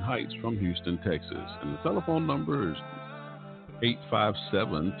Highland Heights from Houston, Texas. And the telephone number is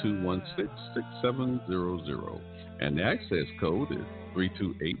 857-216-6700. And the access code is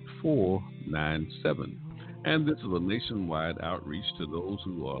 328497. And this is a nationwide outreach to those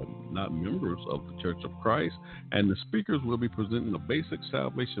who are not members of the Church of Christ. And the speakers will be presenting a basic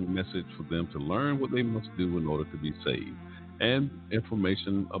salvation message for them to learn what they must do in order to be saved, and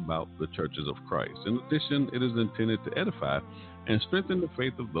information about the Churches of Christ. In addition, it is intended to edify and strengthen the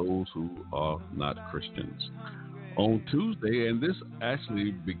faith of those who are not Christians. On Tuesday, and this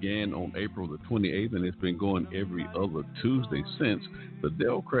actually began on April the 28th, and it's been going every other Tuesday since, the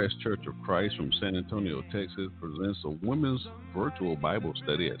Delcrest Church of Christ from San Antonio, Texas, presents a women's virtual Bible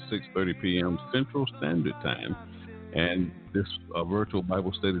study at 6:30 p.m. Central Standard Time. And this virtual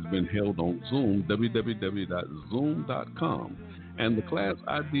Bible study has been held on Zoom, www.zoom.com. And the class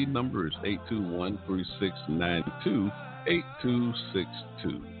ID number is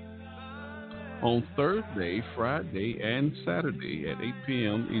 821-3692-8262. On Thursday, Friday, and Saturday at 8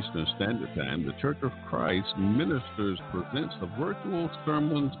 p.m. Eastern Standard Time, the Church of Christ Ministers presents a virtual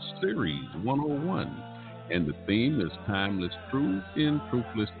sermon series 101. And the theme is Timeless Truth in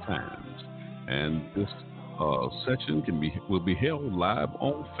Truthless Times. And this session will be held live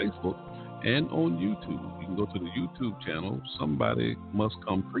on Facebook and on YouTube. You can go to the YouTube channel, Somebody Must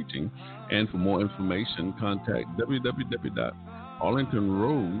Come Preaching. And for more information, contact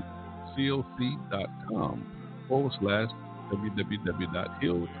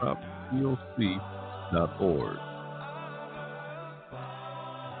www.arlingtonroad.com/www.hilltopplc.org.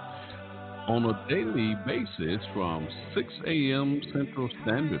 On a daily basis from 6 a.m. Central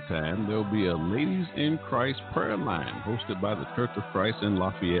Standard Time, there will be a Ladies in Christ prayer line hosted by the Church of Christ in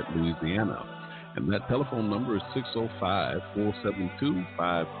Lafayette, Louisiana. And that telephone number is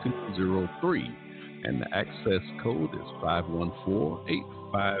 605-472-5203. And the access code is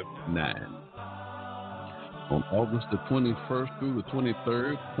 514859. On August the 21st through the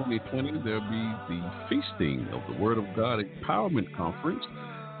 23rd, 2020, there will be the Feasting of the Word of God Empowerment Conference.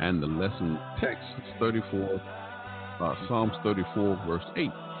 And the lesson text is Psalms 34, verse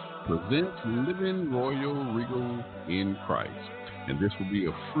 8, presents Living Royal Regal in Christ. And this will be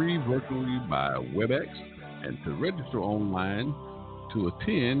a free virtually by WebEx. And to register online to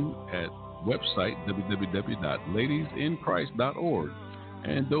attend at website www.ladiesinChrist.org.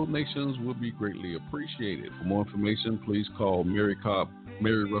 And donations will be greatly appreciated. For more information, please call Mary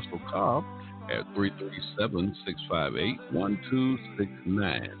Russell Cobb at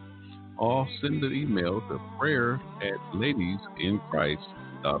 337-658-1269, or send an email to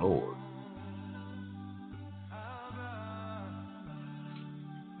prayer@ladiesinChrist.org.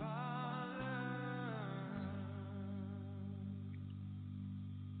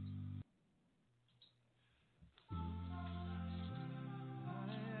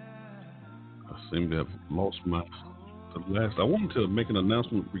 I seem to have lost my last. I wanted to make an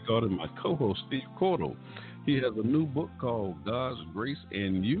announcement regarding my co-host, Steve Cordle. He has a new book called God's Grace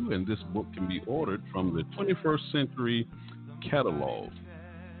in You, and this book can be ordered from the 21st Century Catalog.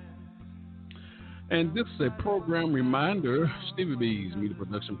 And this is a program reminder. Stevie B's Media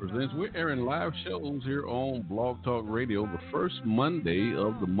Production presents. We're airing live shows here on Blog Talk Radio the first Monday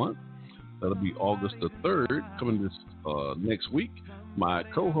of the month. That'll be August the 3rd, coming this next week. My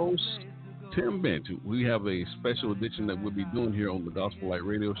co-host, Tim Bench. We have a special edition that we'll be doing here on the Gospel Light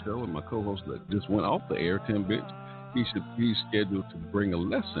Radio Show, and my co-host that just went off the air, Tim Bench, he's scheduled to bring a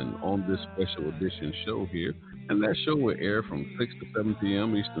lesson on this special edition show here. And that show will air from 6 to 7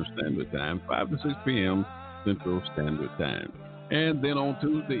 p.m. Eastern Standard Time, 5 to 6 p.m. Central Standard Time. And then on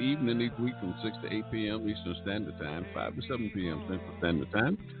Tuesday evening each week from 6 to 8 p.m. Eastern Standard Time, 5 to 7 p.m. Central Standard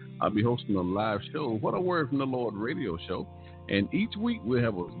Time, I'll be hosting a live show, What a Word from the Lord radio show. And each week we'll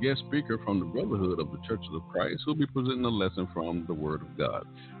have a guest speaker from the Brotherhood of the Churches of Christ who'll be presenting a lesson from the Word of God.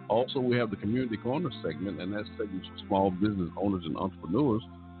 Also, we have the Community Corner segment, and that segment for small business owners and entrepreneurs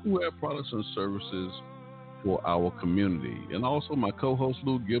who have products and services for our community. And also my co-host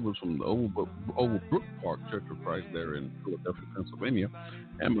Lou Gilbert from the Overbrook Park Church of Christ there in Philadelphia, Pennsylvania,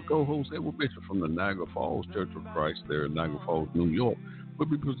 and my co-host Edward Bishop from the Niagara Falls Church of Christ there in Niagara Falls, New York, will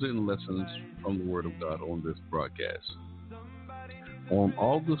be presenting lessons from the Word of God on this broadcast. On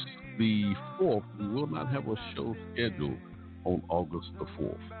August the 4th, we will not have a show scheduled on August the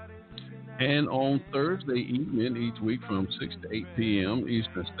 4th. And on Thursday evening each week from 6 to 8 p.m.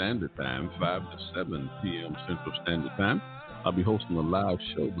 Eastern Standard Time, 5 to 7 p.m. Central Standard Time, I'll be hosting a live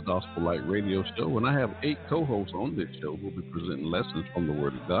show, the Gospel Light Radio Show, and I have 8 co-hosts on this show who will be presenting lessons from the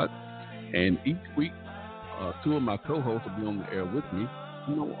Word of God. And each week, 2 of my co-hosts will be on the air with me.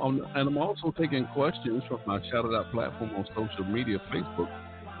 And I'm also taking questions from my shout-out platform on social media, Facebook,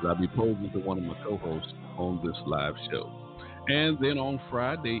 that I'll be posing to one of my co-hosts on this live show. And then on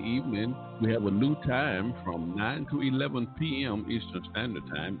Friday evening, we have a new time from 9 to 11 p.m. Eastern Standard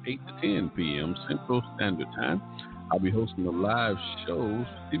Time, 8 to 10 p.m. Central Standard Time. I'll be hosting a live show,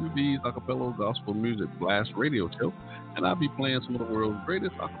 Stevie B's Acapella Gospel Music Blast Radio Show, and I'll be playing some of the world's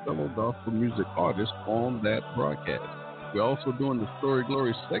greatest acapella gospel music artists on that broadcast. We're also doing the Story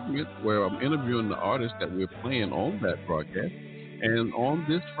Glory segment where I'm interviewing the artists that we're playing on that broadcast. And on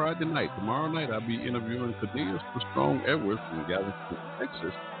this Friday night, tomorrow night, I'll be interviewing Cornelius Strong Edwards from Galveston,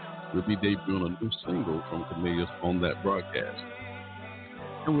 Texas. We'll be debuting a new single from Cornelius on that broadcast.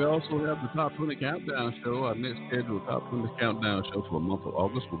 And we also have the Top 20 Countdown Show. Our next scheduled Top 20 Countdown Show for the month of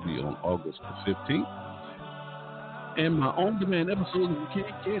August will be on August the 15th. And my on-demand episodes, if you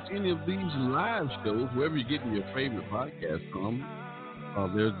can't catch any of these live shows, wherever you're getting your favorite podcast from,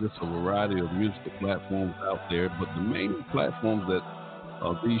 there's just a variety of musical platforms out there, but the main platforms that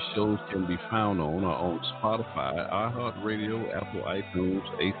these shows can be found on are on Spotify, iHeartRadio, Apple iTunes,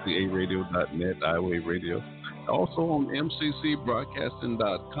 ACARadio.net, iWay Radio, also on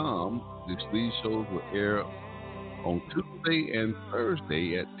MCCBroadcasting.com. These shows will air on Tuesday and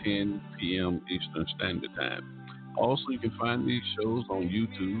Thursday at 10 p.m. Eastern Standard Time. Also, you can find these shows on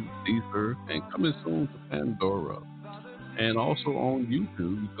YouTube, Deezer, and coming soon to Pandora. And also on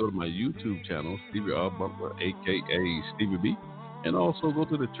YouTube, you go to my YouTube channel, Stevie R. Butler, a.k.a. Stevie B. And also go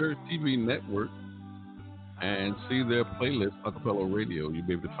to the Church TV Network and see their playlist, Acapella Radio. You'll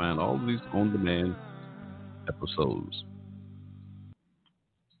be able to find all of these on-demand episodes.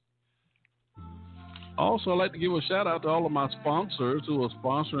 Also, I'd like to give a shout-out to all of my sponsors who are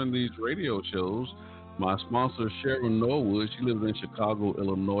sponsoring these radio shows. My sponsor, Sharon Norwood, she lives in Chicago,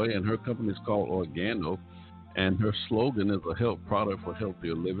 Illinois, and her company is called Organo. And her slogan is a health product for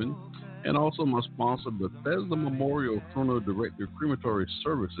healthier living. And also my sponsor, Bethesda Memorial Funeral Director Crematory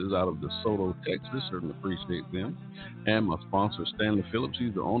Services out of DeSoto, Texas. Certainly appreciate them. And my sponsor, Stanley Phillips.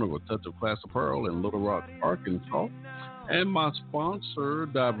 He's the owner of A Touch of Class Apparel in Little Rock, Arkansas. And my sponsor,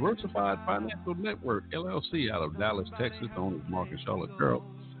 Diversified Financial Network, LLC, out of Dallas, Texas. The owner is Mark and Charlotte Carroll.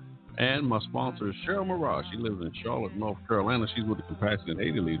 And my sponsor is Cheryl Mirage. She lives in Charlotte, North Carolina. She's with the Compassionate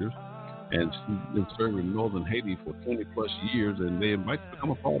Haiti Leaders. And she's been serving Northern Haiti for 20-plus years, and they invite you to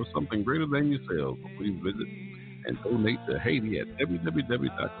become a part of something greater than yourselves. So please visit and donate to Haiti at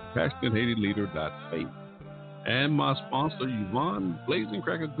www.compassionatehaitileader.faith. And my sponsor, Yvonne Blazing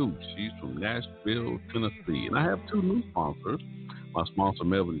Cracker Goose. She's from Nashville, Tennessee. And I have 2 new sponsors. My sponsor,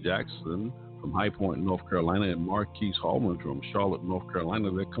 Melvin Jackson from High Point, North Carolina, and Marquise Hallman from Charlotte, North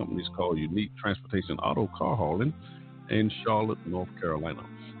Carolina. Their company is called Unique Transportation Auto Car Hauling in Charlotte, North Carolina.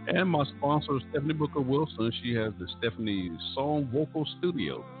 And my sponsor, Stephanie Booker Wilson. She has the Stephanie Song Vocal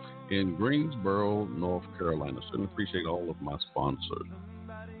Studio in Greensboro, North Carolina. So I appreciate all of my sponsors.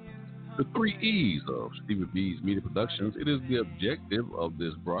 The 3 E's of Stevie B's Media Productions. It is the objective of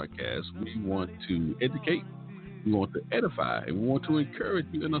this broadcast. We want to educate, we want to edify, and we want to encourage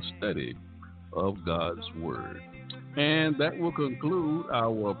you in a study of God's Word. And that will conclude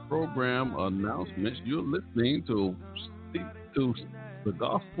our program announcements. You're listening to the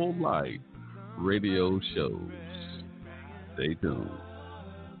Gospel Light radio shows. Stay tuned.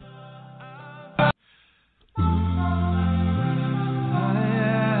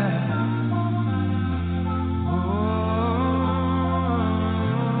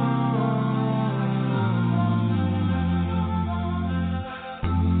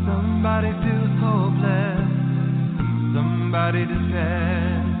 Somebody feels hopeless. Somebody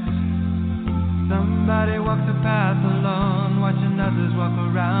despairs. Somebody walks the path alone, watching others walk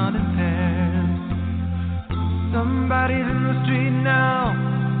around in pairs. Somebody's in the street now.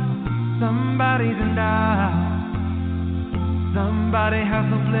 Somebody's in doubt. Somebody has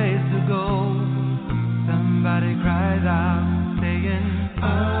no place to go. Somebody cries out, saying,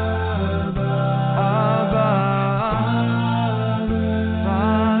 Abba, Abba.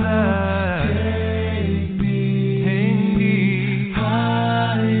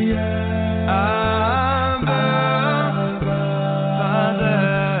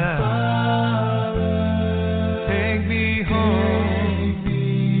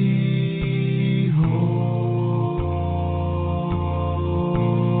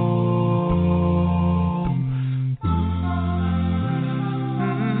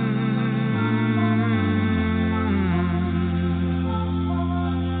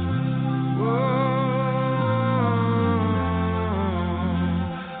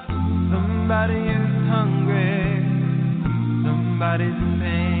 Somebody's in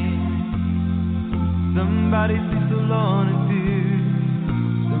pain. Somebody sleeps alone in fear.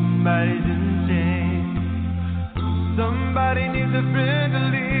 Somebody's in chains. Somebody needs a friend to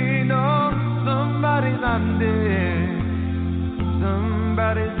lean on. Somebody's not there.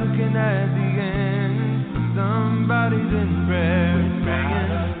 Somebody's looking at the end. Somebody's in prayer,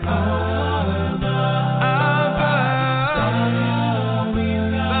 singing,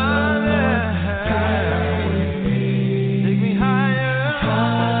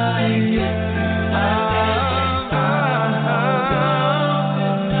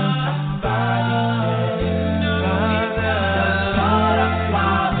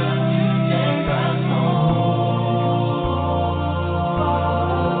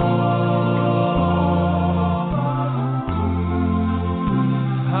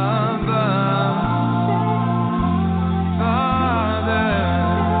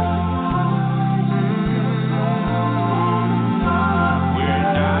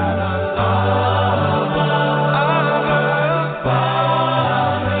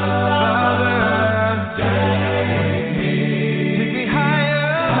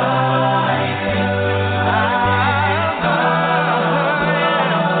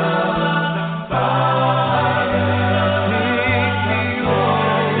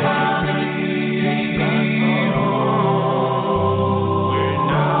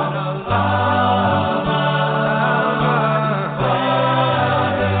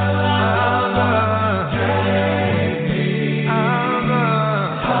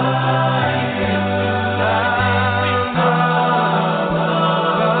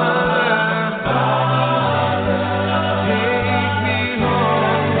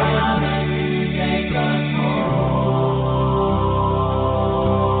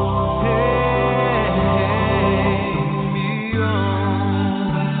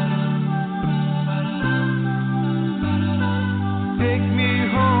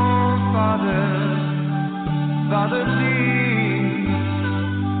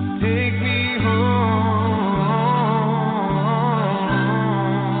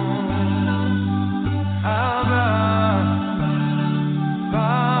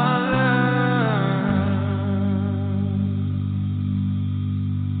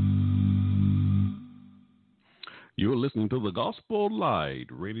 You're listening to the Gospel Light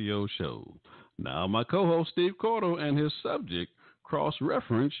radio show. Now, my co-host Steve Cordle and his subject,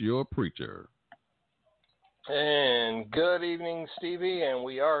 Cross-Reference Your Preacher. And good evening, Stevie. And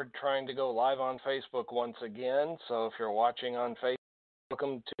we are trying to go live on Facebook once again. So if you're watching on Facebook,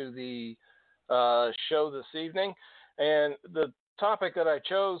 welcome to the show this evening. And the topic that I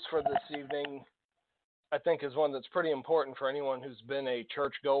chose for this evening, I think, is one that's pretty important for anyone who's been a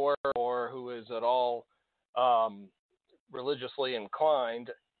churchgoer or who is at all religiously inclined,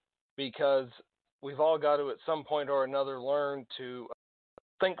 because we've all got to at some point or another learn to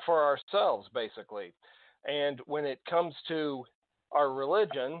think for ourselves, basically. And when it comes to our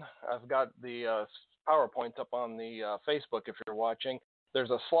religion, I've got the PowerPoints up on the Facebook if you're watching. There's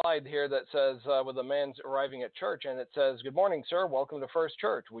a slide here that says, with a man arriving at church, and it says, "Good morning, sir. Welcome to First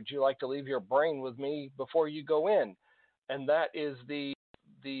Church. Would you like to leave your brain with me before you go in?" And that is the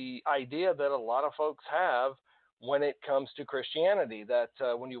idea that a lot of folks have when it comes to Christianity, that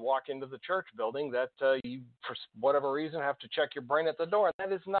when you walk into the church building, that you, for whatever reason, have to check your brain at the door.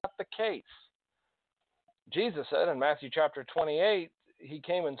 That is not the case. Jesus said in Matthew chapter 28, he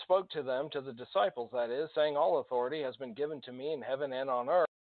came and spoke to them, to the disciples, that is, saying, all authority has been given to me in heaven and on earth.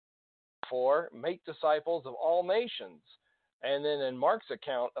 Therefore, make disciples of all nations. And then in Mark's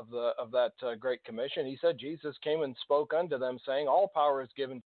account of that Great Commission, he said, Jesus came and spoke unto them, saying, all power is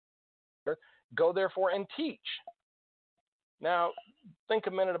given to me. Go therefore and teach. Now, think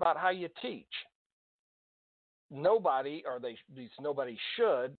a minute about how you teach. Nobody, or at least nobody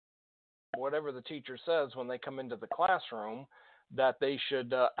should, whatever the teacher says when they come into the classroom, that they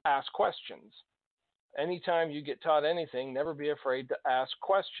should ask questions. Anytime you get taught anything, never be afraid to ask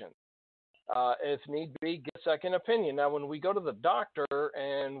questions. If need be, get a second opinion. Now, when we go to the doctor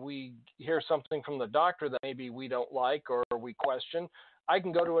and we hear something from the doctor that maybe we don't like or we question, I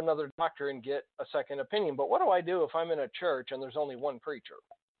can go to another doctor and get a second opinion. But what do I do if I'm in a church and there's only one preacher?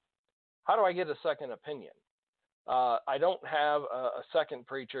 How do I get a second opinion? I don't have a second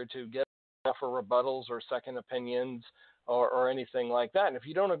preacher to get for rebuttals or second opinions or anything like that. And if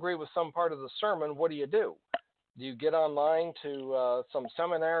you don't agree with some part of the sermon, what do? Do you get online to some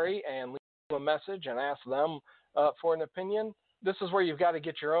seminary and leave them a message and ask them for an opinion? This is where you've got to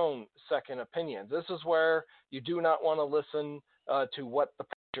get your own second opinion. This is where you do not want to listen to what the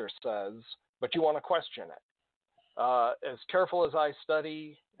preacher says, but you want to question it. As careful as I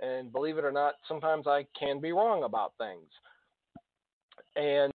study, and believe it or not, sometimes I can be wrong about things.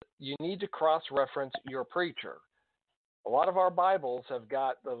 And you need to cross-reference your preacher. A lot of our Bibles have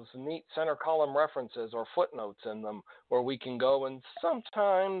got those neat center column references or footnotes in them where we can go and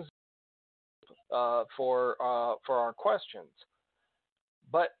sometimes for our questions.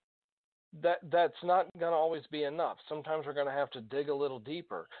 But that's not going to always be enough. Sometimes we're going to have to dig a little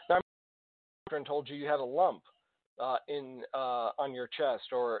deeper. Now, I told you had a lump on your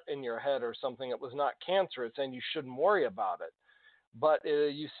chest or in your head or something that was not cancerous, and you shouldn't worry about it. But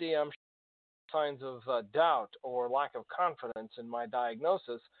you see, I'm signs of doubt or lack of confidence in my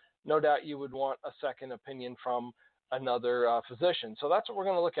diagnosis. No doubt you would want a second opinion from another physician. So that's what we're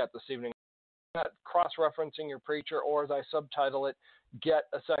going to look at this evening. Cross-referencing your preacher, or as I subtitle it, get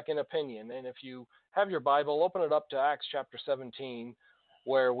a second opinion. And if you have your Bible, open it up to Acts chapter 17,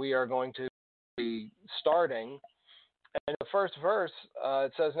 where we are going to be starting. And the first verse,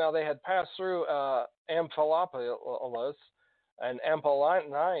 it says, now they had passed through Amphipolis and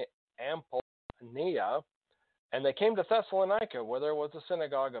Apollonia, and they came to Thessalonica, where there was a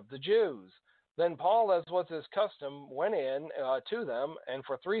synagogue of the Jews. Then Paul, as was his custom, went in to them, and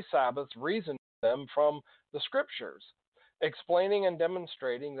for 3 Sabbaths reasoned them from the Scriptures, explaining and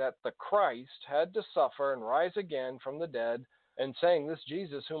demonstrating that the Christ had to suffer and rise again from the dead, and saying, this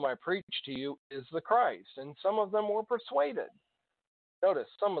Jesus whom I preach to you is the Christ. And some of them were persuaded. Notice,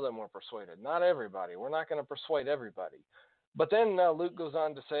 some of them were persuaded, not everybody. We're not going to persuade everybody. But then Luke goes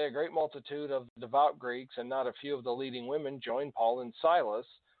on to say, a great multitude of devout Greeks and not a few of the leading women joined Paul and Silas.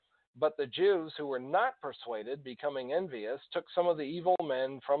 But the Jews who were not persuaded, becoming envious, took some of the evil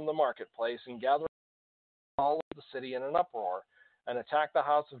men from the marketplace and gathered all of the city in an uproar and attacked the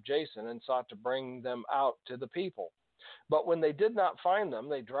house of Jason and sought to bring them out to the people. But when they did not find them,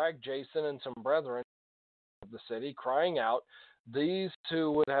 they dragged Jason and some brethren of the city, crying out, these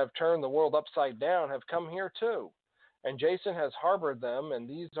who would have turned the world upside down have come here too. And Jason has harbored them, and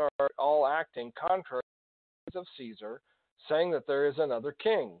these are all acting contrary to the of Caesar, saying that there is another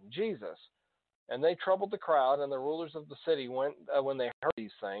king, Jesus. And they troubled the crowd, and the rulers of the city went when they heard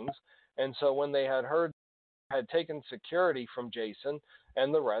these things. And so when they had taken security from Jason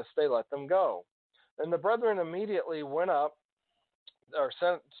and the rest, they let them go. And the brethren immediately went up, or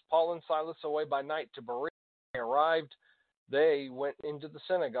sent Paul and Silas away by night to Berea. They arrived, they went into the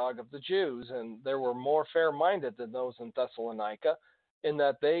synagogue of the Jews, and they were more fair-minded than those in Thessalonica, in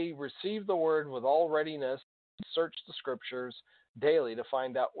that they received the word with all readiness, searched the Scriptures daily to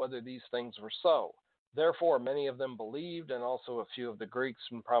find out whether these things were so. Therefore, many of them believed, and also a few of the Greeks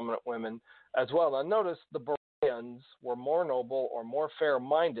and prominent women as well. Now, notice the Bereans were more noble or more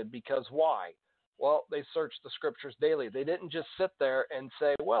fair-minded because why? Well, they searched the Scriptures daily. They didn't just sit there and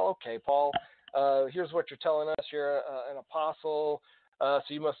say, well, okay, Paul, here's what you're telling us. You're an apostle, so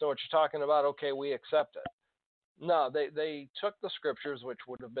you must know what you're talking about. Okay, we accept it. No, they took the Scriptures, which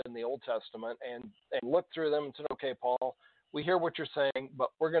would have been the Old Testament, and looked through them and said, okay, Paul, we hear what you're saying,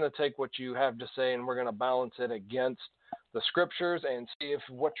 but we're going to take what you have to say and we're going to balance it against the Scriptures and see if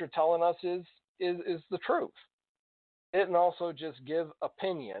what you're telling us is the truth. They didn't also just give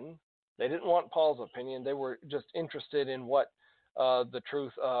opinion. They didn't want Paul's opinion. They were just interested in what the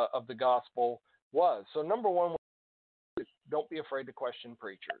truth of the gospel was. So number one, don't be afraid to question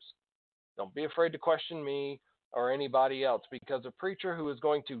preachers. Don't be afraid to question me or anybody else, because a preacher who is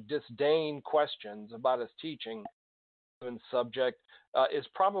going to disdain questions about his teaching and subject is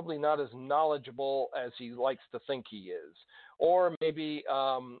probably not as knowledgeable as he likes to think he is. Or maybe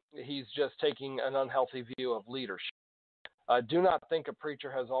he's just taking an unhealthy view of leadership. Do not think a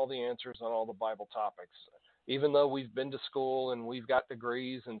preacher has all the answers on all the Bible topics. Even though we've been to school and we've got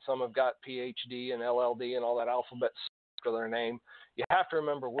degrees and some have got PhD and LLD and all that alphabet for their name, you have to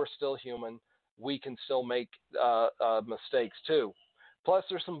remember we're still human. We can still make mistakes too. Plus,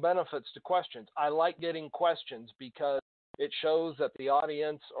 there's some benefits to questions. I like getting questions because it shows that the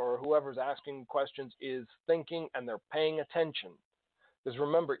audience or whoever's asking questions is thinking and they're paying attention. Because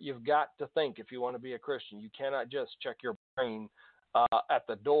remember, you've got to think if you want to be a Christian. You cannot just check your brain at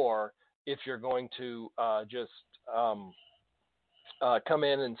the door if you're going to just come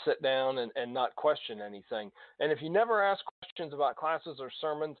in and sit down and not question anything. And if you never ask questions about classes or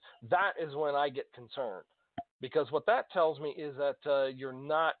sermons, that is when I get concerned. Because what that tells me is that you're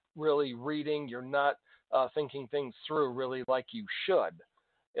not really reading, you're not thinking things through really like you should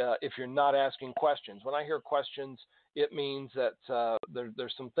if you're not asking questions. When I hear questions, it means that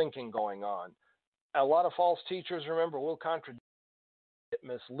there's some thinking going on. A lot of false teachers, remember, will contradict,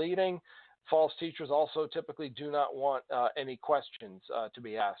 misleading. False teachers also typically do not want any questions to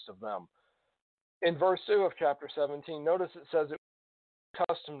be asked of them. In verse 2 of chapter 17, notice it says it was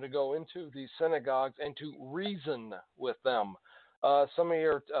custom to go into these synagogues and to reason with them. Some of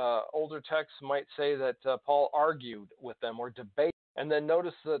your older texts might say that Paul argued with them or debated. And then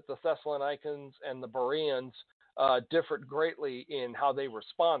notice that the Thessalonians and the Bereans differed greatly in how they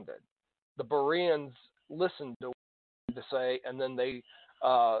responded. The Bereans listened to what they had to say, and then they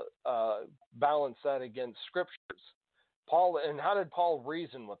balance that against scriptures. And how did Paul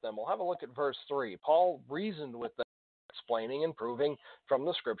reason with them? We'll have a look at verse 3. Paul reasoned with them, explaining and proving from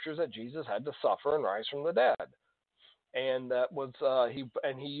the scriptures that Jesus had to suffer and rise from the dead. And that was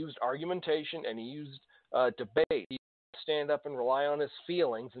he used argumentation and he used debate. He didn't stand up and rely on his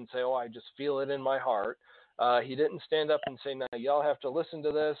feelings and say, "Oh, I just feel it in my heart." He didn't stand up and say, "Now y'all have to listen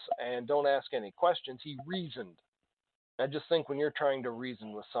to this and don't ask any questions." He reasoned. I just think when you're trying to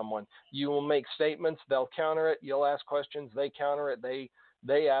reason with someone, you will make statements, they'll counter it, you'll ask questions, they counter it,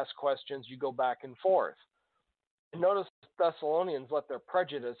 they ask questions, you go back and forth. And notice the Thessalonians let their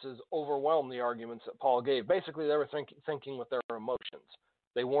prejudices overwhelm the arguments that Paul gave. Basically, they were thinking with their emotions.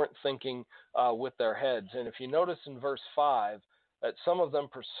 They weren't thinking with their heads. And if you notice in verse 5, that some of them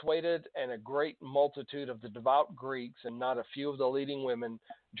persuaded, and a great multitude of the devout Greeks and not a few of the leading women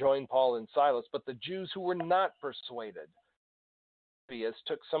joined Paul and Silas. But the Jews who were not persuaded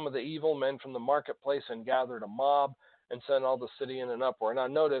took some of the evil men from the marketplace and gathered a mob and sent all the city in an uproar. Now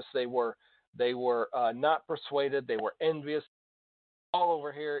notice they were not persuaded. They were envious. Paul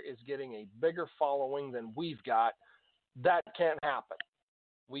over here is getting a bigger following than we've got. That can't happen.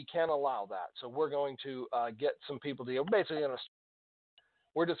 We can't allow that. So we're going to get some people to basically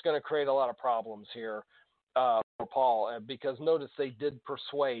we're just going to create a lot of problems here for Paul, because notice they did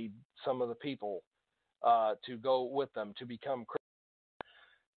persuade some of the people to go with them to become Christians.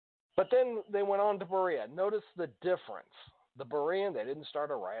 But then they went on to Berea. Notice the difference. The Berean, they didn't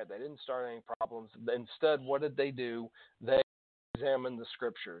start a riot. They didn't start any problems. Instead, what did they do? They examined the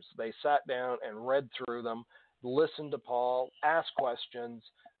scriptures. They sat down and read through them, listened to Paul, asked questions,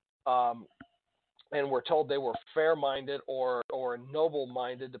 and we're told they were fair-minded or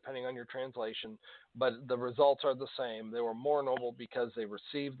noble-minded, depending on your translation, but the results are the same. They were more noble because they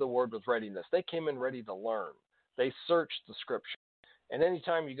received the word with readiness. They came in ready to learn. They searched the scripture. And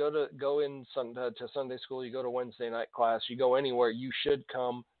anytime you go in to Sunday school, you go to Wednesday night class, you go anywhere, you should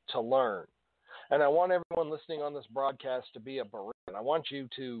come to learn. And I want everyone listening on this broadcast to be a Berean. I want you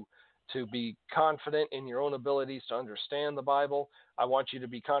to be confident in your own abilities to understand the Bible. I want you to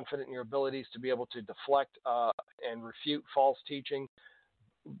be confident in your abilities to be able to deflect and refute false teaching.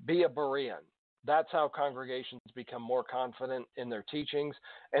 Be a Berean. That's how congregations become more confident in their teachings.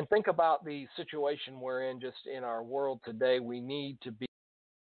 And think about the situation we're in just in our world today. We need to be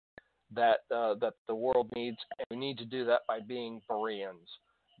that the world needs, and we need to do that by being Bereans,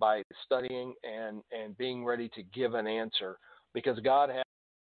 by studying and being ready to give an answer, because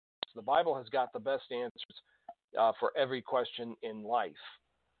the Bible has got the best answers for every question in life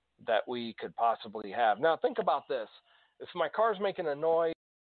that we could possibly have. Now, think about this. If my car's making a noise,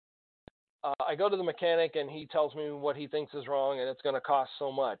 I go to the mechanic and he tells me what he thinks is wrong and it's going to cost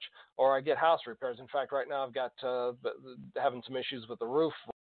so much. Or I get house repairs. In fact, right now I've got having some issues with the roof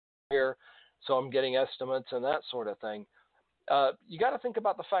here, so I'm getting estimates and that sort of thing. You got to think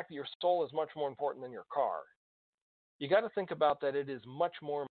about the fact that your soul is much more important than your car. you got to think about that it is much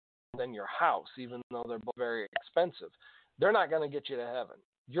more than your house, even though they're both very expensive. They're not going to get you to heaven.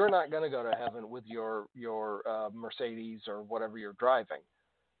 You're not going to go to heaven with your Mercedes or whatever you're driving.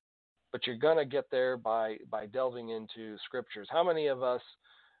 But you're going to get there by delving into scriptures. How many of us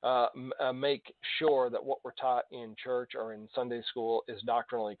make sure that what we're taught in church or in Sunday school is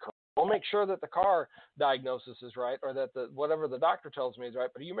doctrinally correct? We'll make sure that the car diagnosis is right, or that whatever the doctor tells me is right.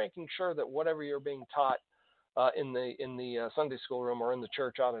 But are you making sure that whatever you're being taught in the Sunday school room or in the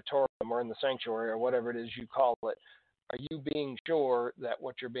church auditorium or in the sanctuary or whatever it is you call it, are you being sure that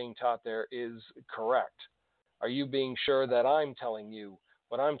what you're being taught there is correct? Are you being sure that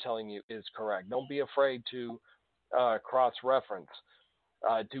what I'm telling you is correct? Don't be afraid to cross-reference.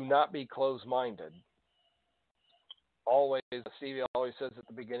 Do not be closed-minded. Always, Stevie always says at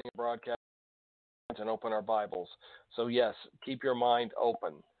the beginning of the broadcast, and open our Bibles. So yes, keep your mind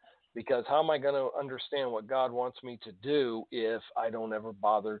open, because how am I going to understand what God wants me to do if I don't ever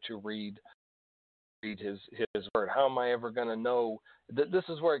bother to read His Word? How am I ever going to know that this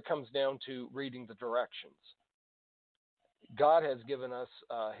is where it comes down to reading the directions? God has given us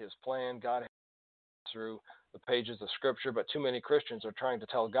His plan. God has through the pages of Scripture, but too many Christians are trying to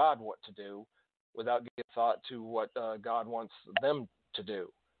tell God what to do without giving thought to what God wants them to do.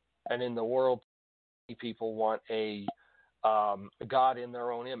 And in the world, people want a God in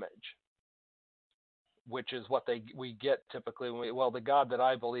their own image, which is what we get typically. The God that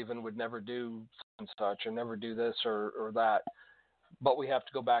I believe in would never do such and such, or never do this or that. But we have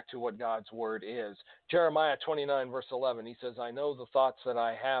to go back to what God's word is. Jeremiah 29, verse 11, he says, I know the thoughts that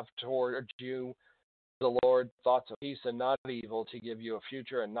I have toward you, the Lord, thoughts of peace and not evil, to give you a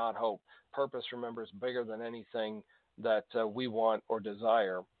future and not hope. Purpose, remember, is bigger than anything that we want or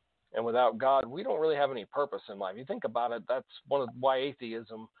desire. And without God, we don't really have any purpose in life. You think about it, that's one of why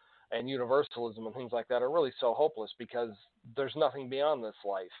atheism and universalism and things like that are really so hopeless, because there's nothing beyond this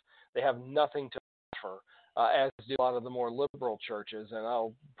life. They have nothing to offer, as do a lot of the more liberal churches, and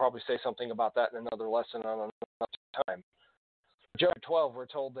I'll probably say something about that in another lesson on another time. Job 12, we're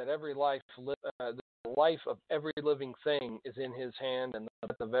told that the life of every living thing is in His hand, and the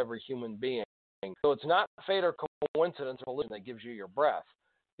breath of every human being. So it's not fate or coincidence or religion that gives you your breath.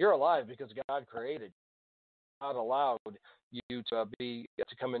 You're alive because God created you. God allowed you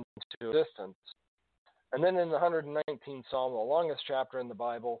to come into existence. And then in the 119th Psalm, the longest chapter in the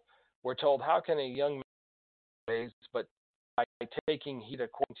Bible, we're told, how can a young man be raised but by taking heed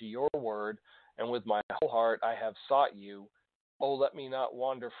according to your word, and with my whole heart I have sought you. Oh, let me not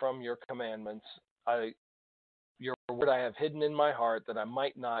wander from your commandments. Your word I have hidden in my heart, that I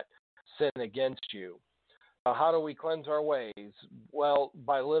might not sin against you. How do we cleanse our ways? Well,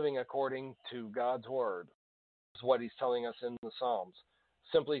 by living according to God's word. That's what He's telling us in the Psalms.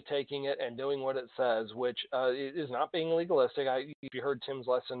 Simply taking it and doing what it says, which is not being legalistic. You heard Tim's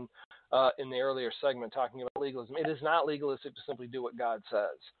lesson in the earlier segment talking about legalism. It is not legalistic to simply do what God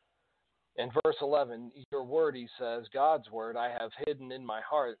says. In verse 11, your word, he says, God's word, I have hidden in my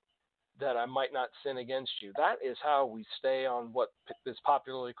heart that I might not sin against you. That is how we stay on what is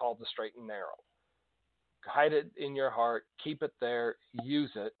popularly called the straight and narrow. Hide it in your heart, keep it there,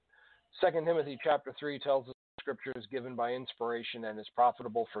 use it. 2 Timothy chapter 3 tells us Scripture is given by inspiration and is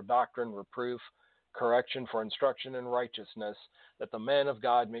profitable for doctrine, reproof, correction, for instruction in righteousness, that the man of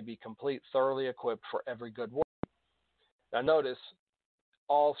God may be complete, thoroughly equipped for every good work. Now notice,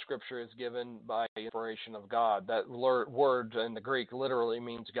 all Scripture is given by inspiration of God. That word in the Greek literally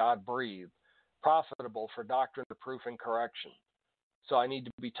means God breathed. Profitable for doctrine, reproof, and correction. So I need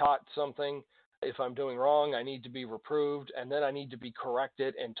to be taught something. If I'm doing wrong, I need to be reproved, and then I need to be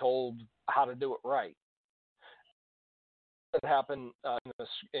corrected and how to do it right. That happen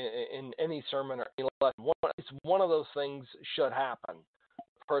in any sermon or any lesson. One of those things should happen.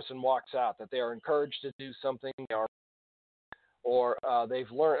 The person walks out, that they are encouraged to do something, or they've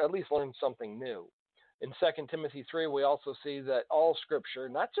at least learned something new. In 2 Timothy 3, we also see that all Scripture,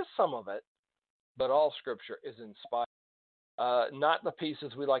 not just some of it, but all Scripture is inspired. Not the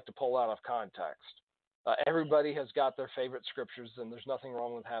pieces we like to pull out of context. Everybody has got their favorite scriptures, and there's nothing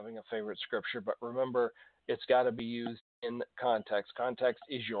wrong with having a favorite scripture, but remember, it's got to be used in context. Context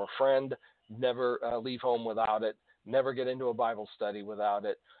is your friend. Never leave home without it. Never get into a Bible study without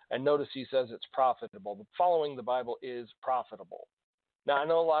it. And notice he says it's profitable. Following the Bible is profitable. Now, I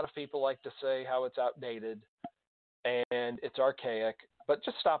know a lot of people like to say how it's outdated and it's archaic, but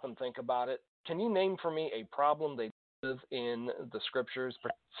just stop and think about it. Can you name for me a problem they live in the Scriptures,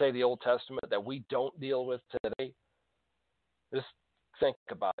 say the Old Testament, that we don't deal with today? Just think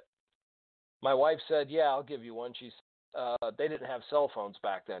about it. My wife said, yeah, I'll give you one. She said, they didn't have cell phones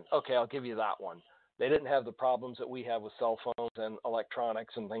back then. Okay, I'll give you that one. They didn't have the problems that we have with cell phones and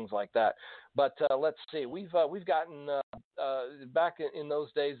electronics and things like that. But let's see, we've gotten back in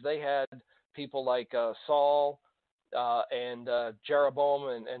those days. They had people like Saul and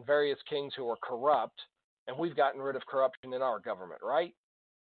Jeroboam and various kings who were corrupt, and we've gotten rid of corruption in our government, right?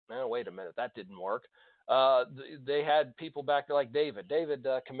 No, wait a minute, that didn't work. They had people back there like David. David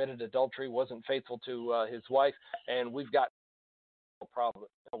committed adultery, wasn't faithful to his wife, and we've got problem.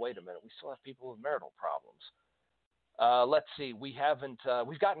 Oh, wait a minute, we still have people with marital problems. Let's see,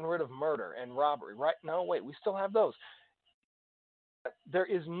 we've gotten rid of murder and robbery, right? No, wait, we still have those. There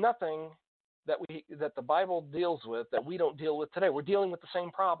is nothing that the Bible deals with that we don't deal with today. We're dealing with the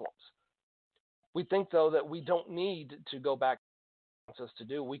same problems. We think, though, that we don't need to go back to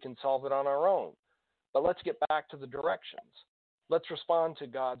do. We can solve it on our own. But let's get back to the directions. Let's respond to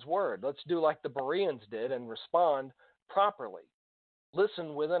God's word. Let's do like the Bereans did and respond properly.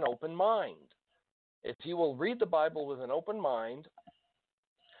 Listen with an open mind. If you will read the Bible with an open mind,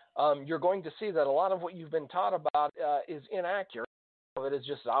 you're going to see that a lot of what you've been taught about is inaccurate. It is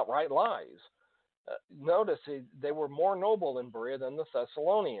just outright lies. Notice they were more noble in Berea than the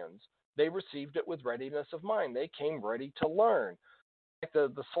Thessalonians. They received it with readiness of mind. They came ready to learn. Like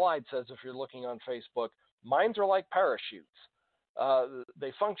the slide says, if you're looking on Facebook, minds are like parachutes.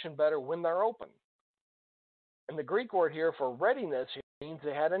 They function better when they're open. And the Greek word here for readiness means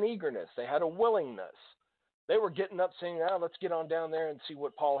they had an eagerness. They had a willingness. They were getting up saying, let's get on down there and see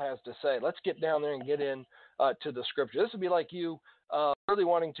what Paul has to say. Let's get down there and get in to the scripture. This would be like you really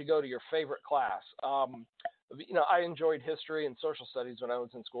wanting to go to your favorite class. I enjoyed history and social studies when I was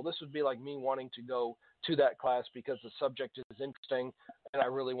in school. This would be like me wanting to go to that class because the subject is interesting and I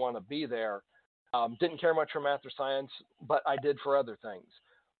really want to be there. Didn't care much for math or science, but I did for other things.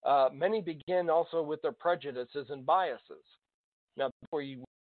 Many begin also with their prejudices and biases. Now, before you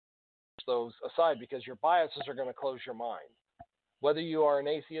push those aside, because your biases are going to close your mind. Whether you are an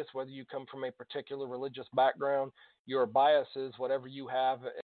atheist, whether you come from a particular religious background, your biases, whatever you have,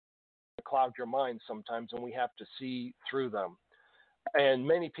 cloud your mind sometimes, and we have to see through them. And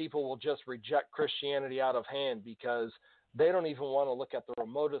many people will just reject Christianity out of hand because they don't even want to look at the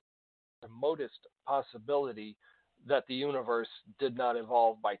remotest possibility that the universe did not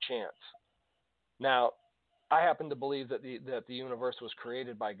evolve by chance. Now, I happen to believe that the universe was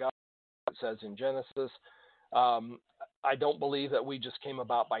created by God. It says in Genesis. I don't believe that we just came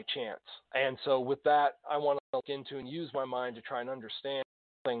about by chance. And so with that, I want to look into and use my mind to try and understand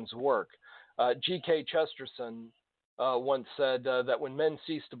how things work. G.K. Chesterton once said that when men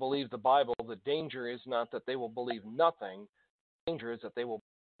cease to believe the Bible, the danger is not that they will believe nothing. The danger is that they will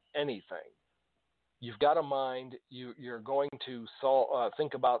believe anything. You've got a mind. You're going to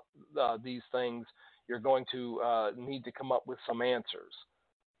think about these things. You're going to need to come up with some answers.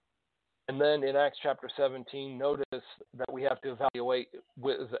 And then in Acts chapter 17, notice that we have to evaluate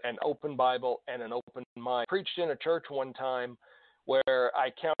with an open Bible and an open mind. I preached in a church one time where I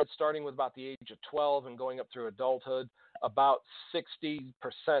counted, starting with about the age of 12 and going up through adulthood, about 60%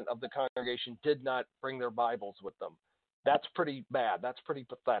 of the congregation did not bring their Bibles with them. That's pretty bad. That's pretty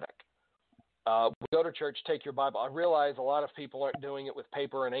pathetic. We go to church, take your Bible. I realize a lot of people aren't doing it with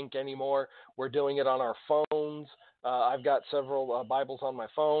paper and ink anymore. We're doing it on our phones. I've got several Bibles on my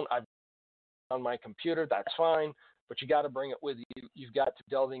phone. I've on my computer. That's fine, but you got to bring it with you. You've got to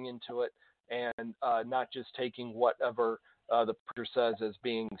delving into it and not just taking whatever the preacher says as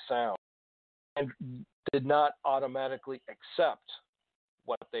being sound. And did not automatically accept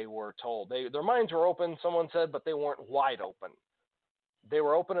what they were told. Their minds were open, someone said, but they weren't wide open. They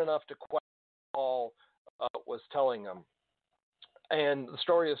were open enough to question what Paul was telling them. And the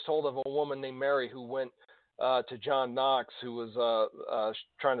story is told of a woman named Mary who went to John Knox, who was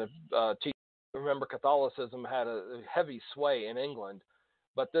trying to teach. Remember, Catholicism had a heavy sway in England,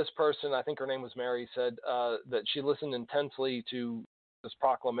 but this person, I think her name was Mary, said that she listened intensely to this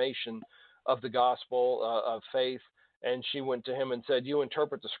proclamation of the gospel of faith, and she went to him and said, "You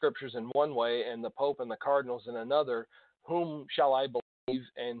interpret the scriptures in one way and the Pope and the cardinals in another. Whom shall I believe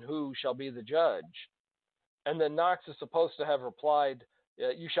and who shall be the judge?" And then Knox is supposed to have replied,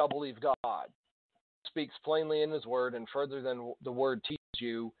 "You shall believe God. He speaks plainly in his word, and further than the word teaches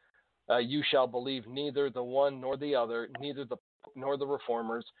you, you shall believe neither the one nor the other, neither the Pope nor the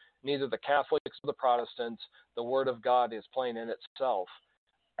Reformers, neither the Catholics nor the Protestants. The word of God is plain in itself."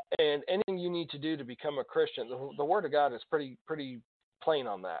 And anything you need to do to become a Christian, the word of God is pretty plain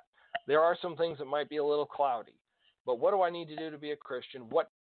on that. There are some things that might be a little cloudy, but what do I need to do to be a Christian? What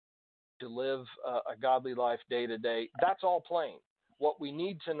to live a godly life day to day? That's all plain. What we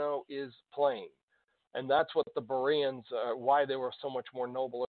need to know is plain, and that's what the Bereans, why they were so much more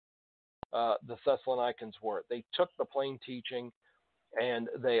noble. the Thessalonians were. They took the plain teaching and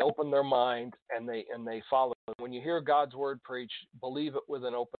they opened their mind and they followed. When you hear God's word preached, believe it with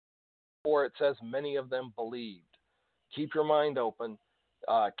an open. Or it says many of them believed. Keep your mind open.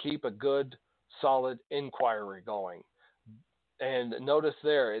 Keep a good, solid inquiry going. And notice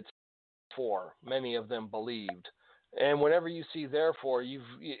there, it's for many of them believed. And whenever you see therefore,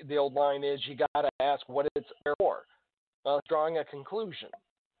 the old line is you got to ask what it's there for. Drawing a conclusion.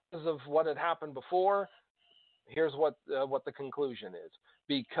 Because of what had happened before, here's what the conclusion is.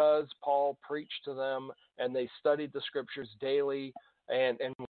 Because Paul preached to them and they studied the scriptures daily and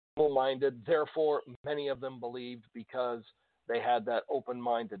minded, therefore many of them believed because they had that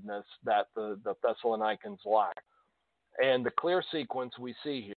open-mindedness that the Thessalonians lacked. And the clear sequence we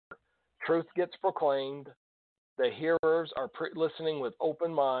see here, truth gets proclaimed, the hearers are listening with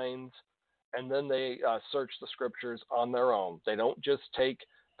open minds, and then they search the scriptures on their own. They don't just take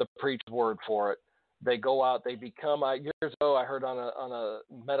the preached word for it. They go out, they become, years ago I heard on a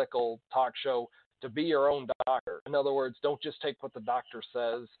medical talk show, to be your own doctor. In other words, don't just take what the doctor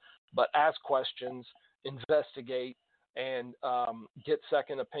says, but ask questions, investigate, and get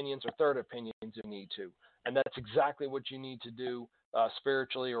second opinions or third opinions if you need to. And that's exactly what you need to do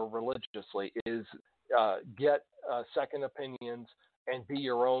spiritually or religiously is get second opinions and be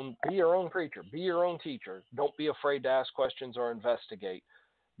your own preacher, be your own teacher. Don't be afraid to ask questions or investigate,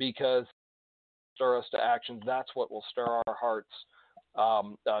 because stir us to action. That's what will stir our hearts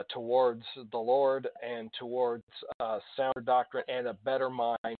towards the Lord and towards sounder doctrine, and a better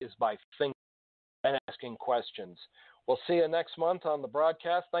mind is by thinking and asking questions. We'll see you next month on the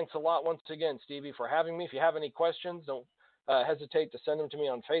broadcast. Thanks a lot once again, Stevie, for having me. If you have any questions, don't hesitate to send them to me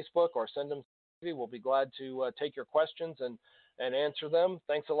on Facebook or send them to Stevie. We'll be glad to take your questions and answer them.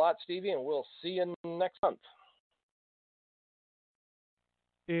 Thanks a lot, Stevie, and we'll see you next month.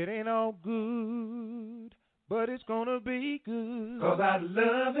 It ain't all good, but it's gonna be good. 'Cause I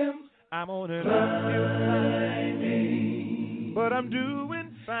love him. I'm on it. But I'm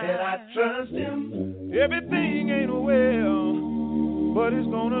doing fine. And I trust him. Everything ain't well, but it's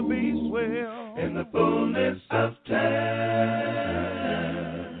gonna be swell. In the fullness of time,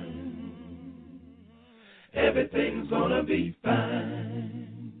 everything's gonna be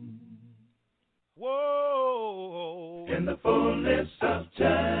fine. Whoa. In the fullness of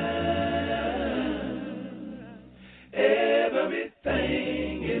time,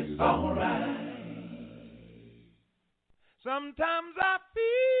 everything is alright. Sometimes I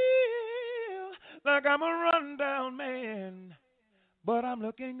feel like I'm a rundown man, but I'm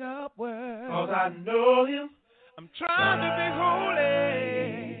looking upward. 'Cause I know him. I'm trying to be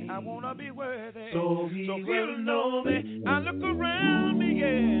holy. I want to be worthy. So he'll know me. I look around me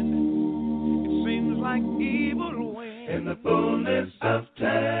and it seems like evil wins. In the fullness of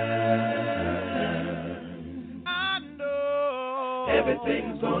time, I know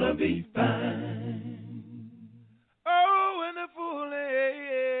everything's gonna be fine. Oh, in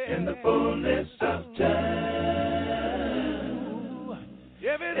the fullness of time,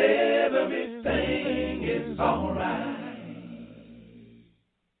 everything is alright.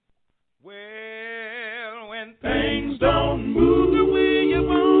 Well, when things don't move the way you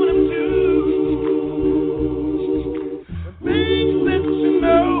want them to, the things that you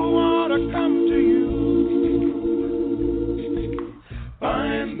know want to come to you,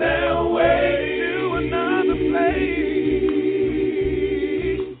 find their way to another place.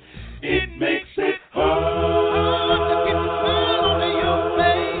 It makes it hard to keep a smile on your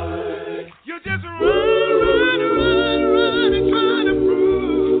face. You just run and try to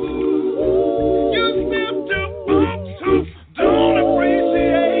prove you step to folks who don't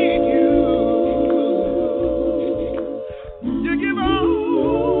appreciate you. You give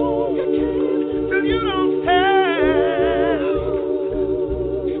all you can till you don't have.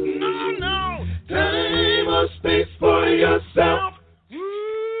 No, time or space for yourself.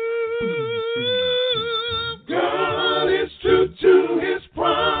 God is true to his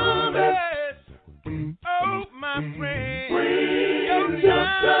promise. Oh, my friend, your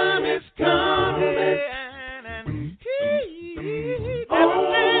time is coming. And everything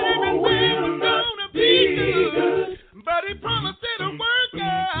was gonna be good, but he promised it'll work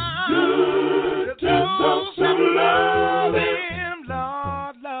out. Good to those who love him.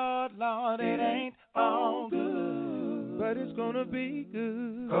 Lord, it ain't all good, but it's gonna be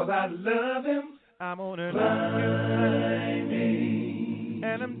good. 'Cause I love him. I'm on it,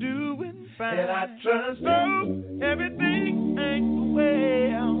 and I'm doing fine. And I trust him. Everything ain't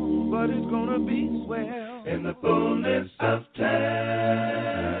well, but it's gonna be swell. In the fullness of time,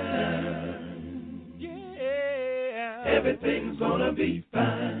 yeah, everything's gonna be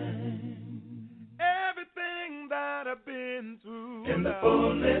fine. in the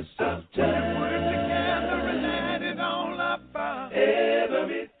fullness of time. Put it together and add it all up.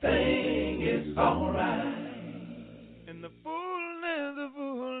 Everything is alright. In the fullness, the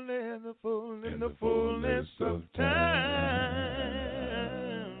fullness, the fullness, in the fullness of time.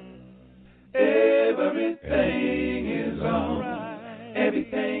 Everything is alright.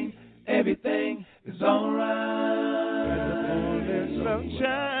 Everything is alright. In the fullness of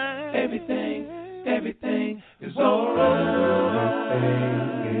time. Everything is alright.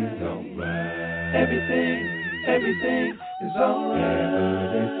 Everything is alright.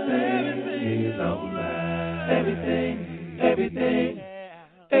 Everything is alright.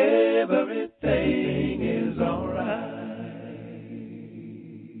 Everything is alright.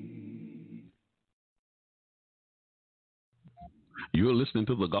 You're listening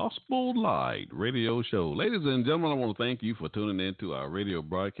to the Gospel Light radio show. Ladies and gentlemen, I want to thank you for tuning in to our radio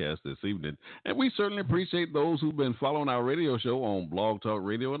broadcast this evening. And we certainly appreciate those who've been following our radio show on Blog Talk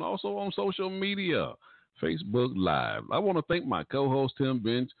Radio and also on social media, Facebook Live. I want to thank my co-host, Tim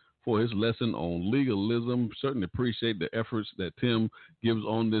Bench, for his lesson on legalism. Certainly appreciate the efforts that Tim gives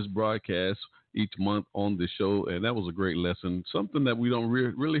on this broadcast each month on the show. And that was a great lesson, something that we don't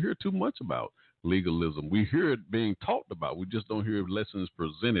really hear too much about. Legalism. We hear it being talked about. We just don't hear lessons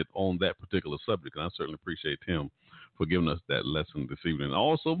presented on that particular subject. And I certainly appreciate him for giving us that lesson this evening.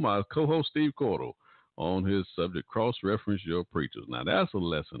 Also, my co-host Steve Cordle on his subject, Cross-Reference Your Preachers. Now, that's a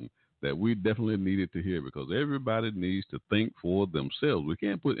lesson that we definitely needed to hear because everybody needs to think for themselves. We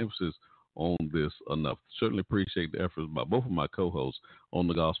can't put emphasis on this enough. Certainly appreciate the efforts by both of my co-hosts on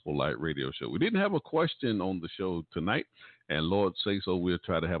the Gospel Light radio show. We didn't have a question on the show tonight, and Lord say so, we'll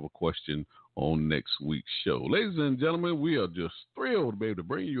try to have a question on next week's show. Ladies and gentlemen, we are just thrilled to be able to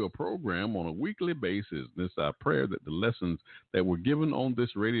bring you a program on a weekly basis. It's our prayer that the lessons that were given on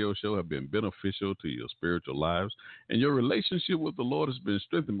this radio show have been beneficial to your spiritual lives, and your relationship with the Lord has been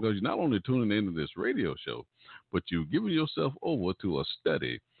strengthened because you're not only tuning into this radio show, but you've given yourself over to a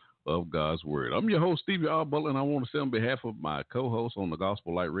study of God's Word. I'm your host, Stevie R. Butler, and I want to say on behalf of my co-hosts on the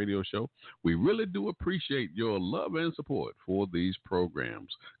Gospel Light Radio Show, we really do appreciate your love and support for these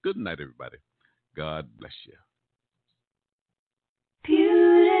programs. Good night, everybody. God bless you.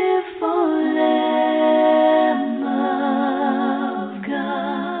 Beautiful Lamb of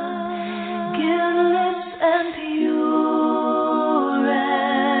God, guiltless and pure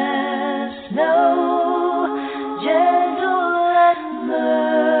as snow, gentle and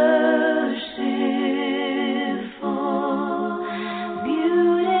merciful,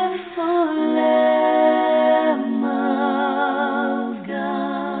 beautiful Lamb of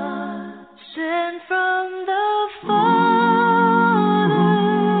God, sent from the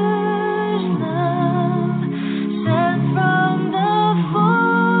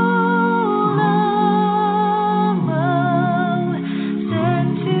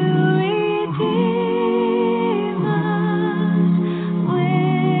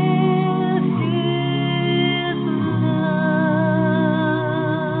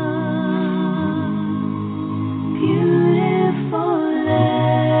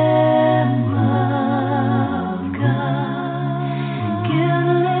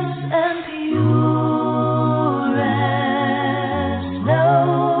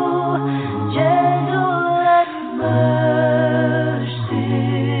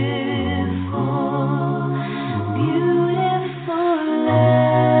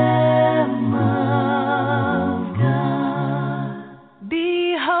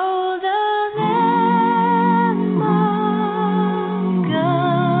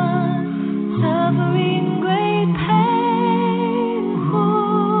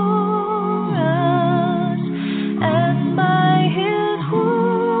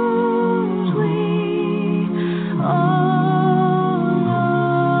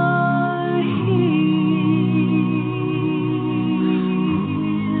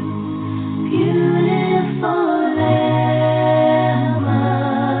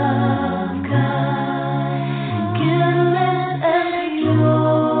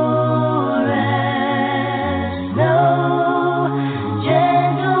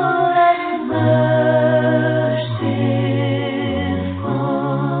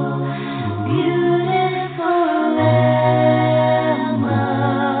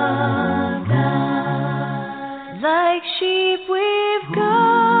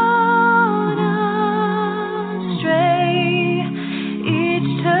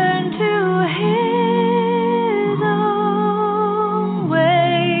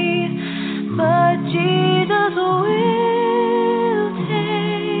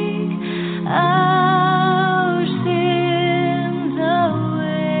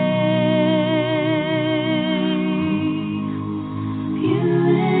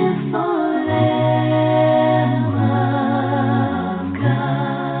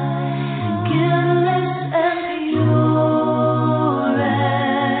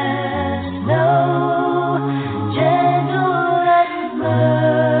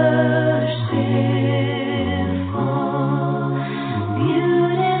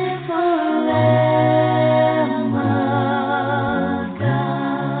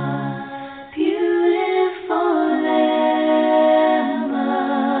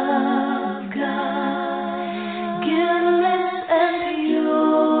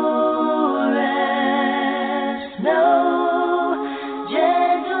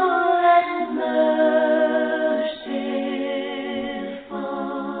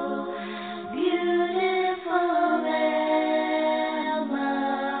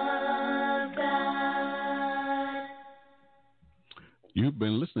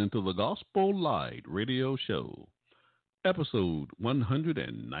listening to the Gospel Light Radio Show, episode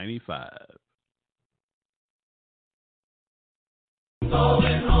 195.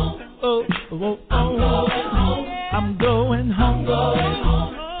 Going home. Oh, oh, oh. I'm going home.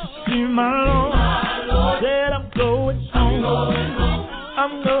 To see my Lord. Said I'm going home.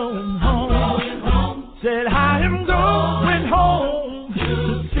 I'm going home. Said I am going home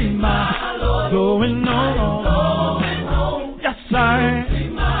to see my Lord. Going home. Yes, I am.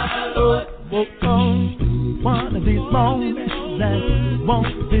 Oh, oh, oh. One of these moments that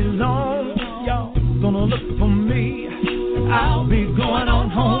won't be long. Y'all gonna look for me. I'll be going on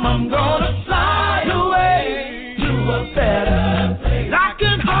home. I'm gonna fly away to a better place. I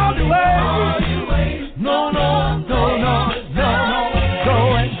can hardly wait. No, no, no, no, no, no.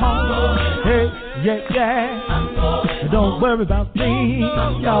 Going home. Hey, yeah, yeah. Don't worry about me,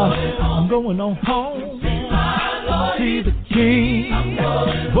 y'all. I'm going on home. See the King.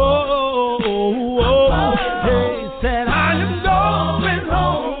 Whoa, whoa. Hey, said I am going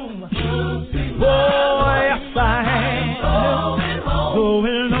home. Boy, yes, I am.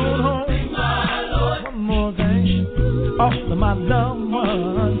 Going on home. One more thing. All of my loved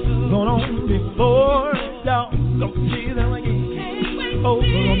ones going on before. Y'all don't see them again. Over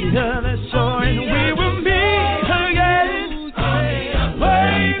on the other shore, and we will meet again.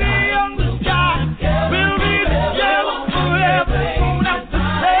 Way beyond the sky, we'll be together forever. Won't have to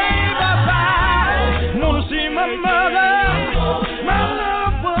say bye-bye. Wanna see my mother, my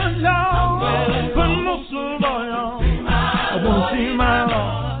loved ones, y'all. But most of all, y'all, I wanna see my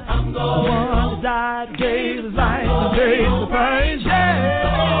Lord. The one that died, gave his life, and paid the price.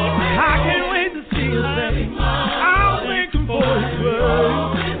 Yeah, I can't wait to see his face. I'll thank him for his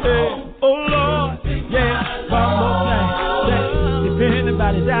word. Hey, oh Lord, yeah, one more thing. If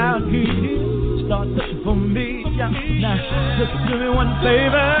anybody down here start looking for me, yeah, now just do me one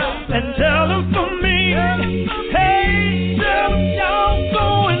favor and tell them for me. Hey, tell them y'all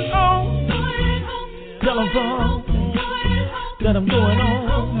going home. Tell them for that I'm going on.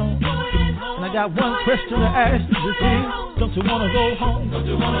 And I got one question to ask you to see. Don't you wanna go home? Don't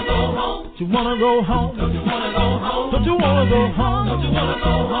you wanna go home? Don't you wanna go home? Don't you wanna go home? Don't you wanna go home? Don't you wanna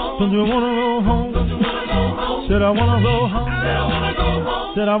go home? Don't you wanna go home? Don't you wanna go home? Said I wanna go home. Said I wanna go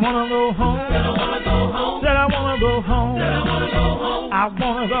home. Said I wanna go home. Said I wanna go home. Said I wanna go home. Said I wanna go home. I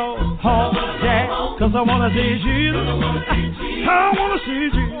wanna go home, yeah, 'cause I wanna see Jesus. I wanna see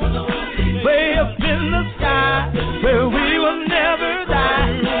Jesus way up in the sky where we will never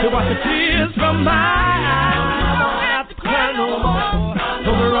die. To wipe the tears from my eyes. I don't have to cry no more.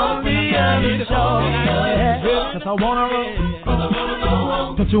 Over on the other shore, yeah, 'cause I wanna roll.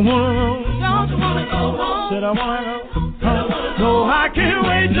 Don't you wanna roll? Don't you wanna go home? Said I wanna go home. No, I can't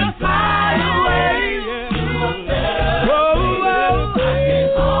wait to fly away. Whoa, whoa,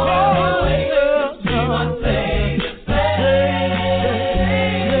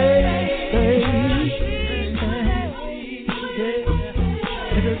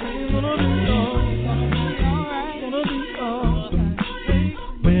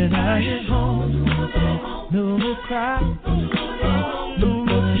 when I get home, no more cry, no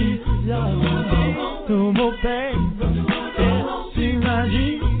more tears, no more pain. See my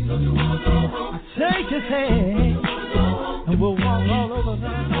Jesus, I take his hand, and we'll walk all over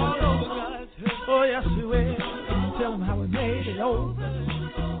God. Oh yes we will. Tell him how we made it over,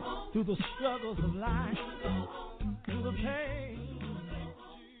 through the struggles of life, through the pain.